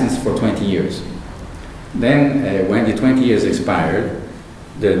license for 20 years. Then, when the 20 years expired,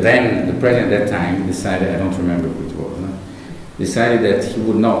 the president at that time decided, I don't remember who it was, decided that he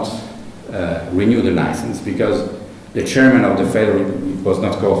would not renew the license because the chairman of the Federal, it was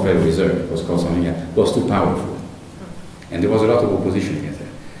not called Federal Reserve, it was called something else, was too powerful. And there was a lot of opposition against that.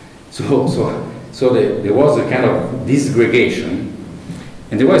 So there was a kind of disgregation,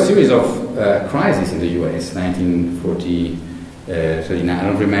 and there was a series of crises in the US, 1940, 39, I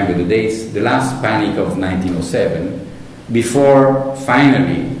don't remember the dates, the last panic of 1907, before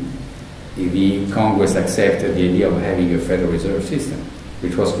finally the Congress accepted the idea of having a Federal Reserve System,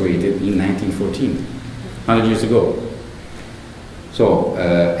 which was created in 1914, 100 years ago. So,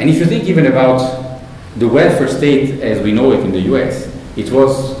 and if you think even about the welfare state as we know it in the US, it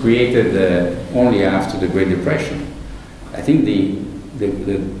was created only after the Great Depression. I think the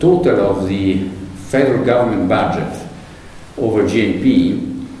total of the federal government budget over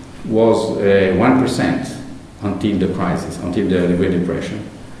GNP was 1% until the crisis, until the Great Depression,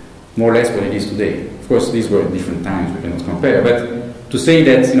 more or less what it is today. Of course, these were different times, we cannot compare, but to say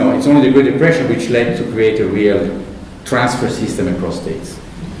that it's only the Great Depression which led to create a real transfer system across states.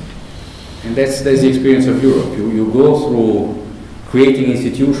 And that's the experience of Europe. You go through creating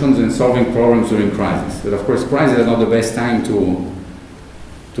institutions and solving problems during crisis. But of course, crisis is not the best time to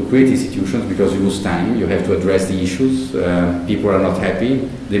create institutions because you lose time. You have to address the issues. People are not happy.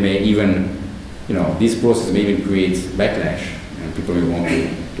 They may even, this process may even create backlash, and people may want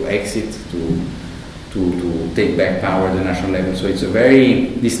to exit, to take back power at the national level. So it's a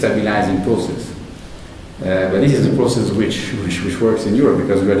very destabilizing process. But this is a process which works in Europe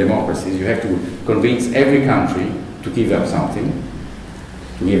because we are democracies. You have to convince every country to give up something,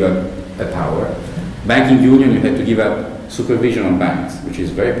 to give up a power. Banking union, you have to give up supervision on banks, which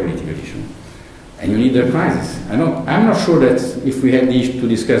is a very political issue. And you need a crisis. I'm not sure that if we had to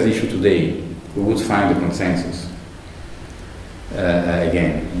discuss the issue today, we would find a consensus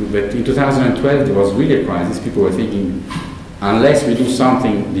again. But in 2012, there was really a crisis. People were thinking, unless we do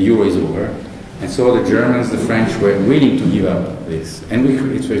something, the euro is over. And so the Germans, the French were willing to give up this. And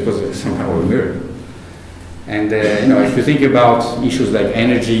it was somehow a miracle. And if you think about issues like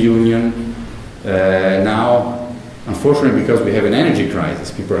energy union, now, unfortunately, because we have an energy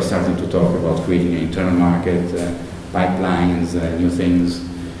crisis, people are starting to talk about creating an internal market, pipelines, new things.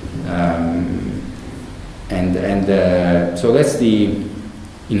 So that's the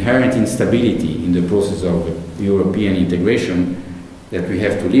inherent instability in the process of European integration that we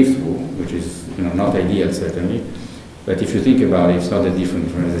have to live through, which is not ideal, certainly. But if you think about it, it's not that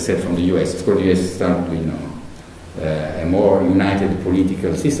different, as I said, from the US. Of course, the US started with a more united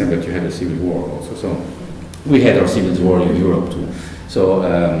political system, but you had a civil war also. So we had our civil war in Europe too. So,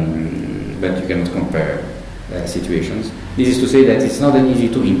 but you cannot compare situations. This is to say that it's not that easy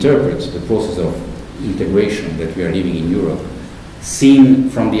to interpret the process of integration that we are living in Europe, seen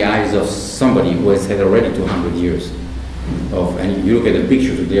from the eyes of somebody who has had already 200 years of. And you look at the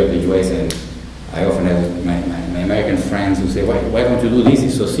picture today of the US, and I often have my American friends who say, why don't you do this?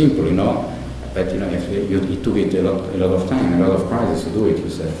 It's so simple, But it took it a lot of time, a lot of crisis to do it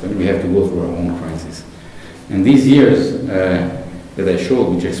yourself, and we have to go through our own crisis. And these years that I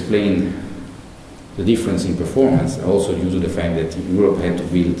showed, which explain the difference in performance, are also due to the fact that Europe had to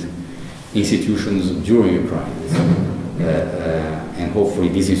build institutions during a crisis, and hopefully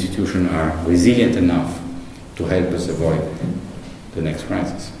these institutions are resilient enough to help us avoid the next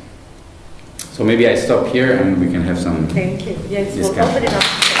crisis. So maybe I stop here and we can have some Thank you. Yes, discussion. we'll open it up.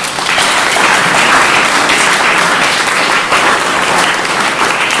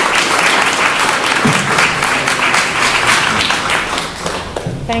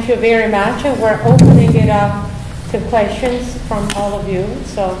 Thank you very much. And we're opening it up to questions from all of you.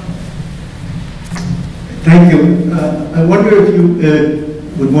 So, thank you. I wonder if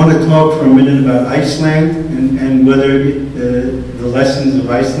you would want to talk for a minute about Iceland and whether the lessons of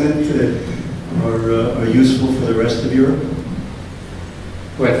Iceland are useful for the rest of Europe.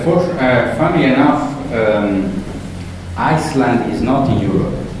 Well, funny enough, Iceland is not in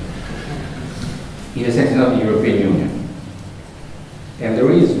Europe. In a sense, it's not the European Union. And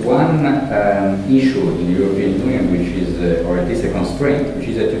there is one issue in the European Union which is, or at least a constraint, which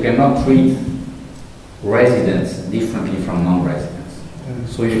is that you cannot treat residents differently from non-residents.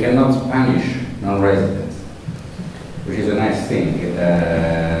 So you cannot punish non-residents, which is a nice thing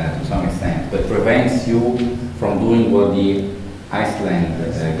to some extent, but prevents you from doing what the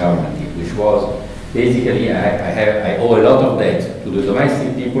Iceland government did, which was basically I owe a lot of debt to the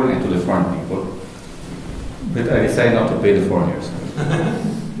domestic people and to the foreign people, but I decided not to pay the foreigners,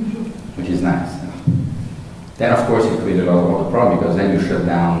 which is nice. Then, of course, it created a lot of problem because then you shut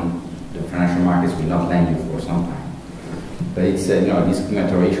down the financial markets, will not lend you for some time. But it's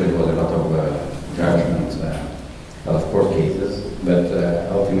discriminatory issue. There was a lot of judgments, a lot of court cases, but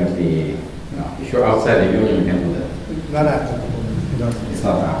ultimately, if you're outside the union, you can do that. Not applicable. It's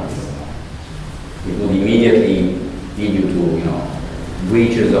not applicable. It would immediately lead you to,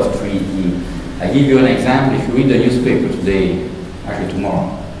 breaches of treaty. I give you an example. If you read the newspaper today, actually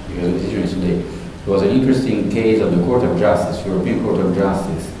tomorrow, because the decision is today, there was an interesting case of the Court of Justice, European Court of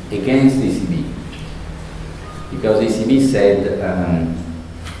Justice, against the ECB. Because the ECB said,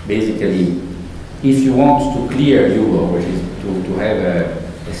 basically, if you want to clear euro, which is to have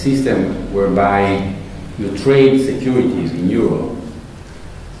a system whereby you trade securities in euro,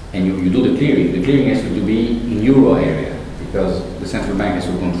 and you do the clearing has to be in euro area, because the central bank has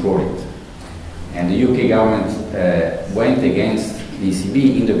to control it. And the UK government went against the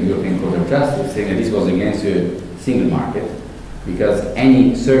ECB in the European Court of Justice, saying that this was against the single market, because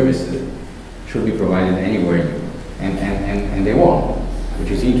any services should be provided anywhere in Europe. And they won,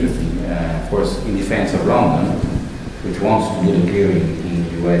 which is interesting, of course, in defense of London, which wants to do the clearing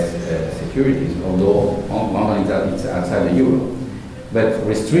in US securities, although London is outside the euro. But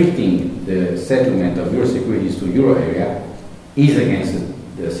restricting the settlement of euro securities to euro area is against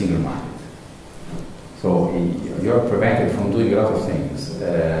the single market. So you're prevented from doing a lot of things,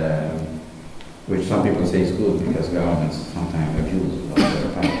 which some people say is good because governments sometimes abuse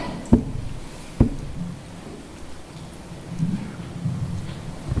their power.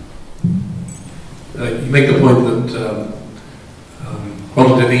 You make the point that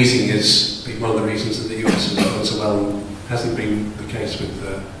quantitative easing is one of the reasons that the US has done so well, and hasn't been the case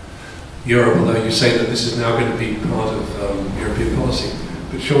with Europe, although you say that this is now going to be part of European policy.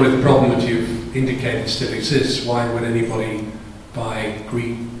 But surely the problem that you've indicated still exists. Why would anybody buy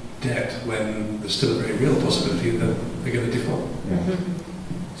Greek debt when there's still a very real possibility that they're going to default? Yeah.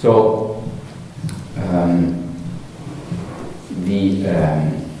 So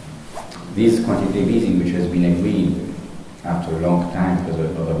this quantitative easing, which has been agreed after a long time because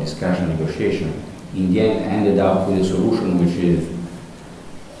of a lot of discussion, negotiation, in the end ended up with a solution which is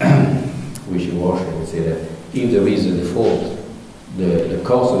wishy-washy. I would say that if there is a default, the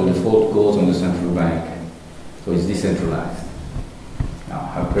cost of the default goes on the central bank, so it's decentralized. Now,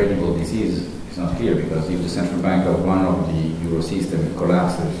 how credible this is not clear, because if the central bank of one of the euro system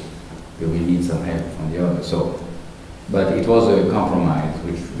collapses, they will need some help from the other. So, but it was a compromise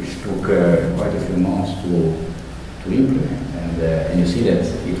which took quite a few months to implement, and you see that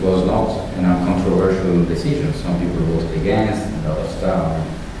it was not an uncontroversial decision. Some people voted against, and a lot of stuff,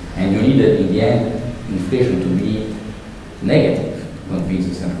 and you needed in the end inflation to be negative to convince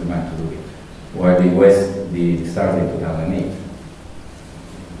the central bank to do it, while the US started in 2008.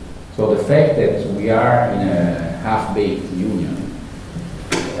 So the fact that we are in a half-baked union,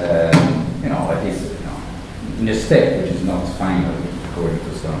 at least in a step which is not final according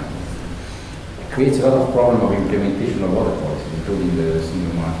to some, creates a lot of problem of implementation of other policies, including the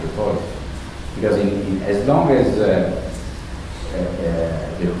single monetary policy. Because as long as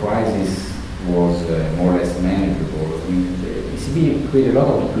the crisis was more or less manageable, the ECB created a lot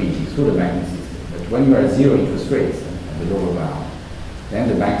of liquidity through the banking system. But when you are at zero interest rates at the lower bound, then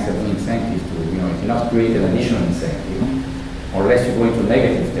the banks have no incentive to, you cannot create an additional incentive unless you go into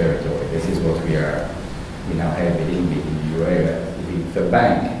negative territory. This is what we now have a little bit in the euro area. If a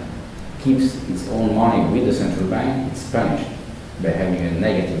bank keeps its own money with the central bank, it's punished by having a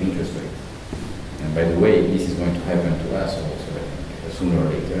negative interest rate. And by the way, this is going to happen to us also, I think, sooner or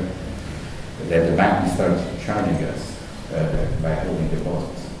later, that the bank will start charging us by holding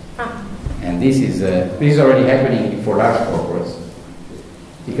deposits. And this is already happening for large corporates,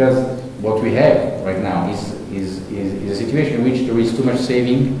 because what we have right now is a situation in which there is too much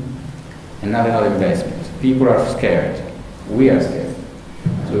saving and not enough investment. People are scared. We are scared.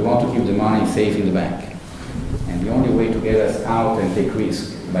 So we want to keep the money safe in the bank. And the only way to get us out and take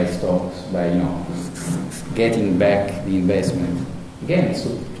risk by stocks, by getting back the investment, again, is to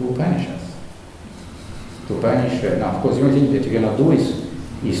punish us. To punish. Now, of course, the only thing that you cannot do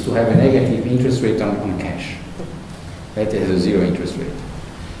is to have a negative interest rate on cash. That has a zero interest rate.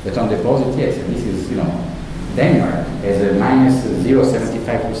 But on deposit, yes, and this is, Denmark has a minus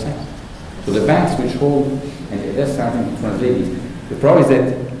 0.75%. So the banks which hold, and that's starting to translate it. The problem is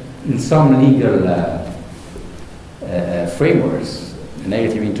that in some legal frameworks, the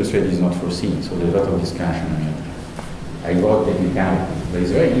negative interest rate is not foreseen. So there's a lot of discussion. I got technicality, but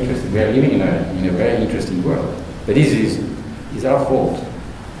it's very interesting. We are living in a very interesting world. But this is our fault.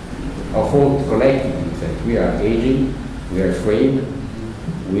 Our fault collectively is that we are aging, we are afraid,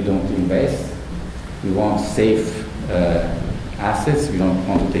 we don't invest, we want safe assets, we don't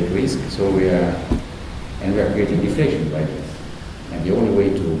want to take risks, so we are creating deflation by this. And the only way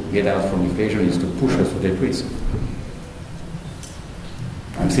to get out from inflation is to push us to take risk.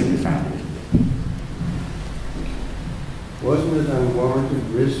 I'm simplifying it. Wasn't it unwarranted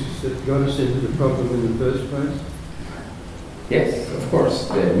risks that got us into the problem in the first place? Yes, of course.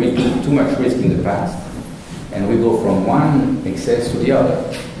 We took too much risk in the past, and we go from one excess to the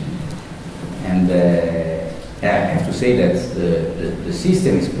other. And I have to say that the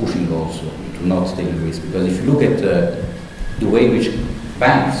system is pushing also to not take risk, because if you look at the way in which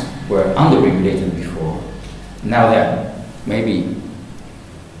banks were under-regulated before, now they're maybe,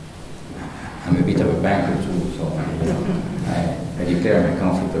 I'm a bit of a banker too, so I declare my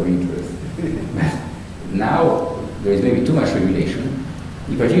conflict of interest. Now there is maybe too much regulation,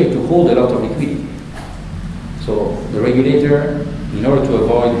 in particular to hold a lot of liquidity. So the regulator, in order to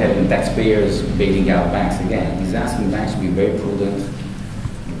avoid having taxpayers bailing out banks again, is asking banks to be very prudent,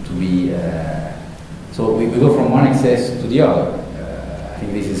 to be. So we go from one excess to the other. I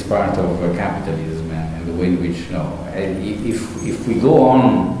think this is part of capitalism and the way in which, if we go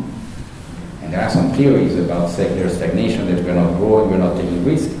on. There are some theories about secular stagnation, that we're not growing, we're not taking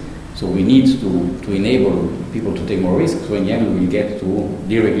risk. So we need to enable people to take more risk. So in the end, we will get to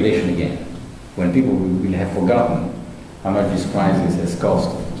deregulation again, when people will have forgotten how much this crisis has cost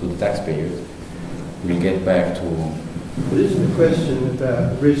to the taxpayers. We'll get back to. But isn't the question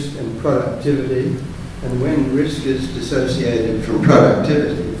about risk and productivity, and when risk is dissociated from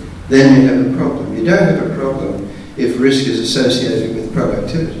productivity, then you have a problem. You don't have a problem if risk is associated with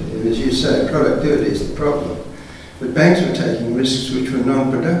productivity. As you say, productivity is the problem. But banks were taking risks which were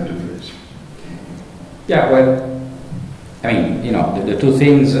non-productive risks. Yeah, well, I mean, the two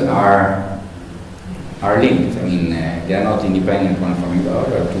things are linked. I mean, they are not independent one from the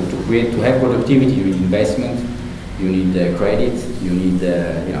other. To have productivity, you need investment, you need credit, you need,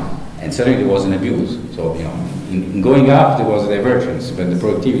 and certainly there was an abuse. So, in going up, there was a divergence, but the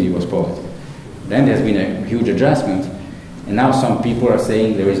productivity was positive. Then there's been a huge adjustment. And now some people are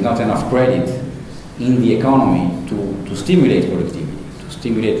saying there is not enough credit in the economy to stimulate productivity, to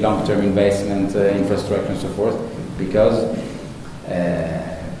stimulate long-term investment, infrastructure and so forth, because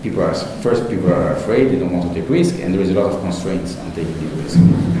people are afraid, they don't want to take risk, and there is a lot of constraints on taking the risk.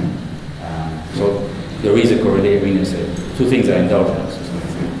 So there is a correlation, two things are endogenous.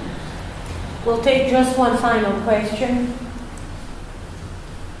 We'll take just one final question.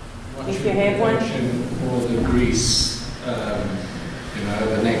 If you have one. For the Greece.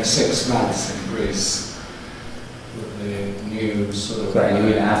 The next 6 months in Greece with the new sort of. So you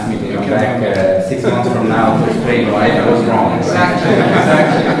will ask me to come back 6 months from now to explain why I was wrong. Exactly.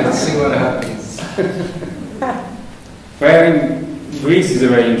 Let's see what happens. Well, Greece is a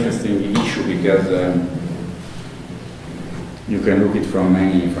very interesting issue because you can look at it from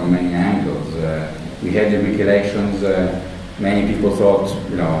many angles. We had the Greek elections. Many people thought,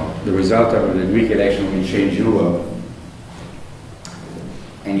 the result of the Greek election will change Europe.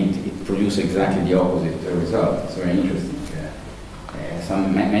 And it produced exactly the opposite result. It's very interesting.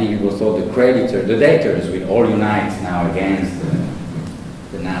 Many people thought the debtors will all unite now against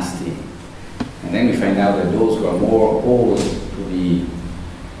the nasty. And then we find out that those who are more opposed to the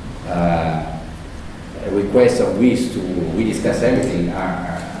request of Greece to rediscuss everything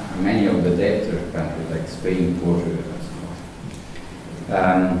are many of the debtor countries like Spain, Portugal, and so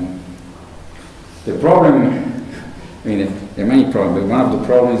on. The problem. There are many problems, but one of the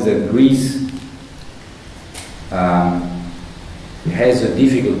problems is that Greece has a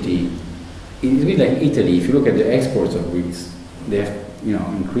difficulty. It's a bit like Italy. If you look at the exports of Greece, they have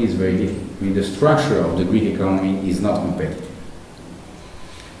increased very little. The structure of the Greek economy is not competitive.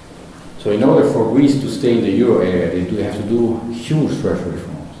 So in order for Greece to stay in the euro area, they have to do huge structural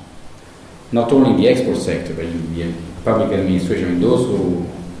reforms. Not only in the export sector, but in the public administration. Those who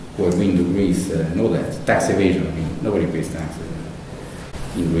who have been to Greece know that. Tax evasion, I mean, nobody pays taxes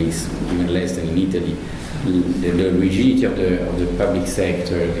in Greece, even less than in Italy. The rigidity of the public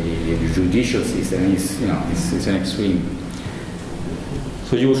sector, the judicial system is, you know, it's an extreme.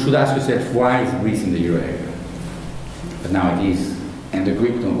 So you should ask yourself, why is Greece in the euro area? But now it is, and the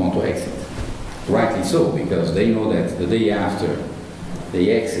Greeks don't want to exit. Rightly so, because they know that the day after they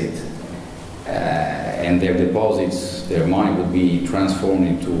exit, and their deposits, their money would be transformed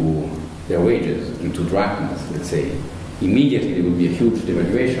into their wages, into drachmas, let's say. Immediately there would be a huge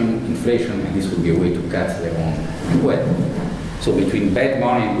devaluation, inflation, and this would be a way to cut their own wealth. So between bad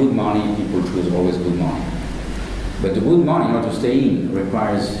money and good money, people choose always good money. But the good money, in order to stay in,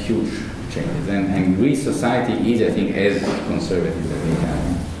 requires huge changes. And Greece society is, I think, as conservative as we have.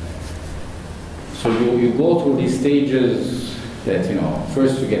 So you go through these stages that, you know,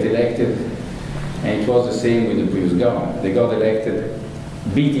 first you get elected, and it was the same with the previous government. They got elected,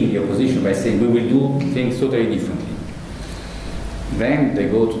 beating the opposition by saying, we will do things totally differently. Then they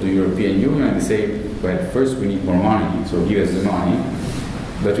go to the European Union and they say, well, first we need more money, so give us the money,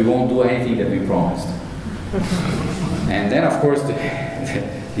 but we won't do anything that we promised. And then, of course,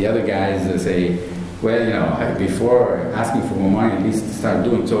 the other guys say, well, you know, before asking for more money, at least start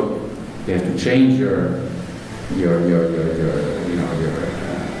doing so. You have to change your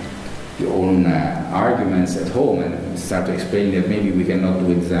own arguments at home and start to explain that maybe we cannot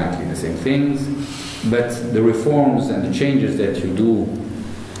do exactly the same things. But the reforms and the changes that you do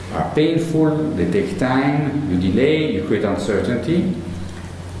are painful, they take time, you delay, you create uncertainty,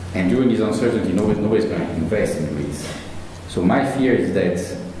 and during this uncertainty nobody's going to invest in Greece. So my fear is that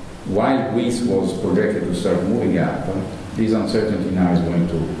while Greece was projected to start moving up, this uncertainty now is going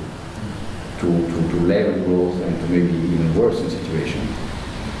to level growth and to maybe even worsen the situation.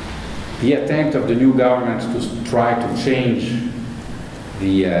 The attempt of the new government to try to change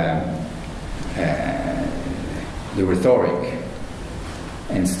the rhetoric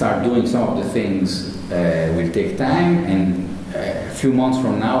and start doing some of the things will take time, and a few months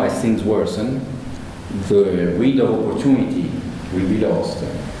from now, as things worsen, the window of opportunity will be lost,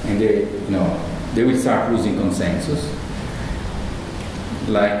 and they will start losing consensus.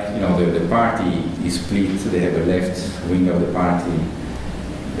 Like, the party is split. They have a left wing of the party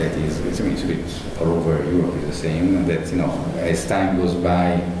that is, it's a bit all over Europe is the same, and that, as time goes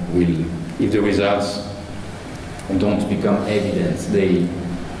by, if the results don't become evident,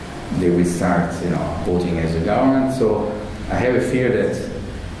 they will start, voting as a government. So I have a fear that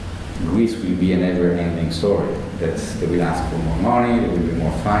Greece will be a never-ending story, that they will ask for more money, there will be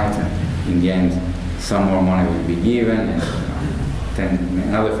more fight, and in the end, some more money will be given, and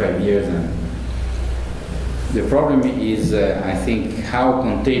another 5 years. And the problem is, I think, how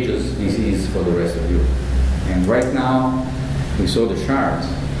contagious this is for the rest of Europe. And right now, we saw the chart.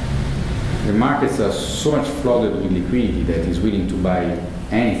 The markets are so much flooded with liquidity that is willing to buy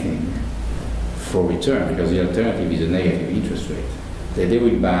anything for return, because the alternative is a negative interest rate. That they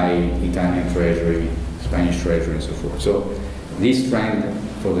will buy Italian treasury, Spanish treasury, and so forth. So this trend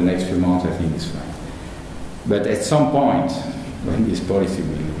for the next few months, I think, is fine. But at some point, when this policy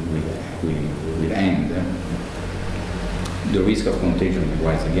will end, the risk of contagion will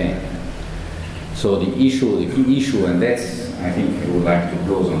rise again. So the key issue, and that's, I think, I would like to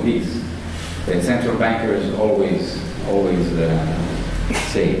close on this, that central bankers always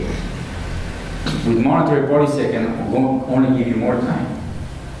say, with monetary policy I can only give you more time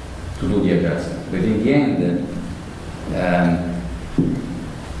to do the adjustment. But in the end,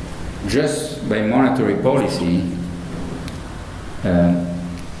 just by monetary policy,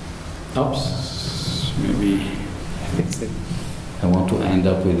 maybe I want to end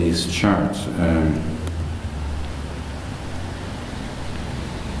up with this chart.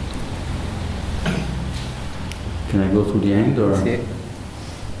 Can I go to the end, or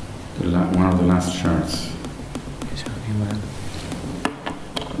one of the last charts?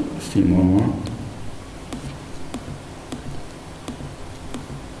 Still more?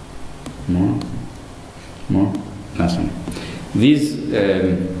 Last one. This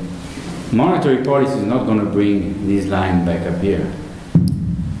monetary policy is not going to bring this line back up here.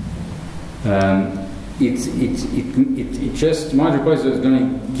 It just, monetary policy is going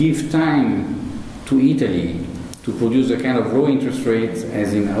to give time to Italy to produce a kind of low interest rates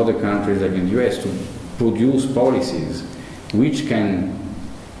as in other countries like in the US, to produce policies which can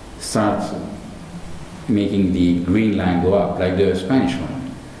start making the green line go up, like the Spanish one.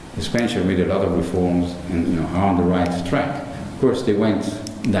 The Spanish have made a lot of reforms and are on the right track. Of course, they went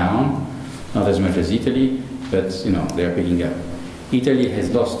down, not as much as Italy, but they are picking up. Italy has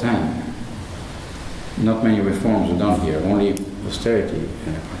lost time. Not many reforms were done here, only austerity.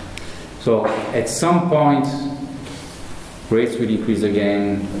 So at some point, rates will increase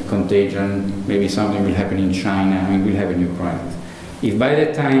again, contagion, maybe something will happen in China, and we'll have a new crisis. If by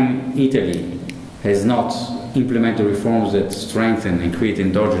that time Italy has not implemented reforms that strengthen and create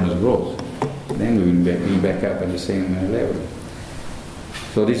endogenous growth, then we will be back up at the same level.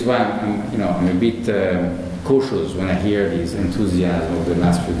 So this is why I'm a bit cautious when I hear this enthusiasm of the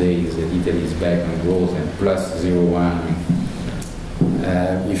last few days that Italy is back on growth and plus 0.1.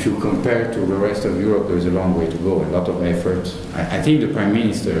 If you compare to the rest of Europe, there is a long way to go, a lot of effort. I think the Prime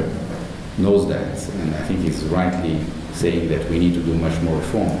Minister knows that, and I think he's rightly saying that we need to do much more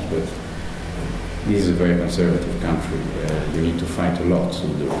reforms, but this is a very conservative country. You need to fight a lot to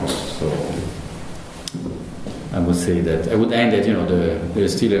do the reforms. So I would say that, I would end that,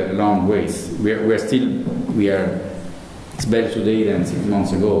 there's still a long ways. It's better today than 6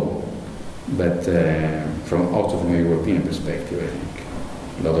 months ago, but also from a European perspective, I think.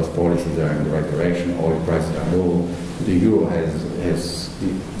 A lot of policies are in the right direction, oil prices are low, the euro has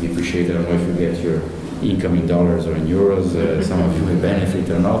depreciated. I don't know if you get your income in dollars or in euros, some of you may benefit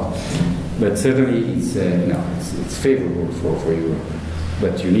or not, but certainly it's favorable for Europe,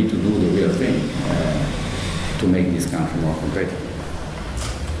 but you need to do the real thing to make this country more competitive.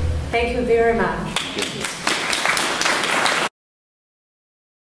 Thank you very much.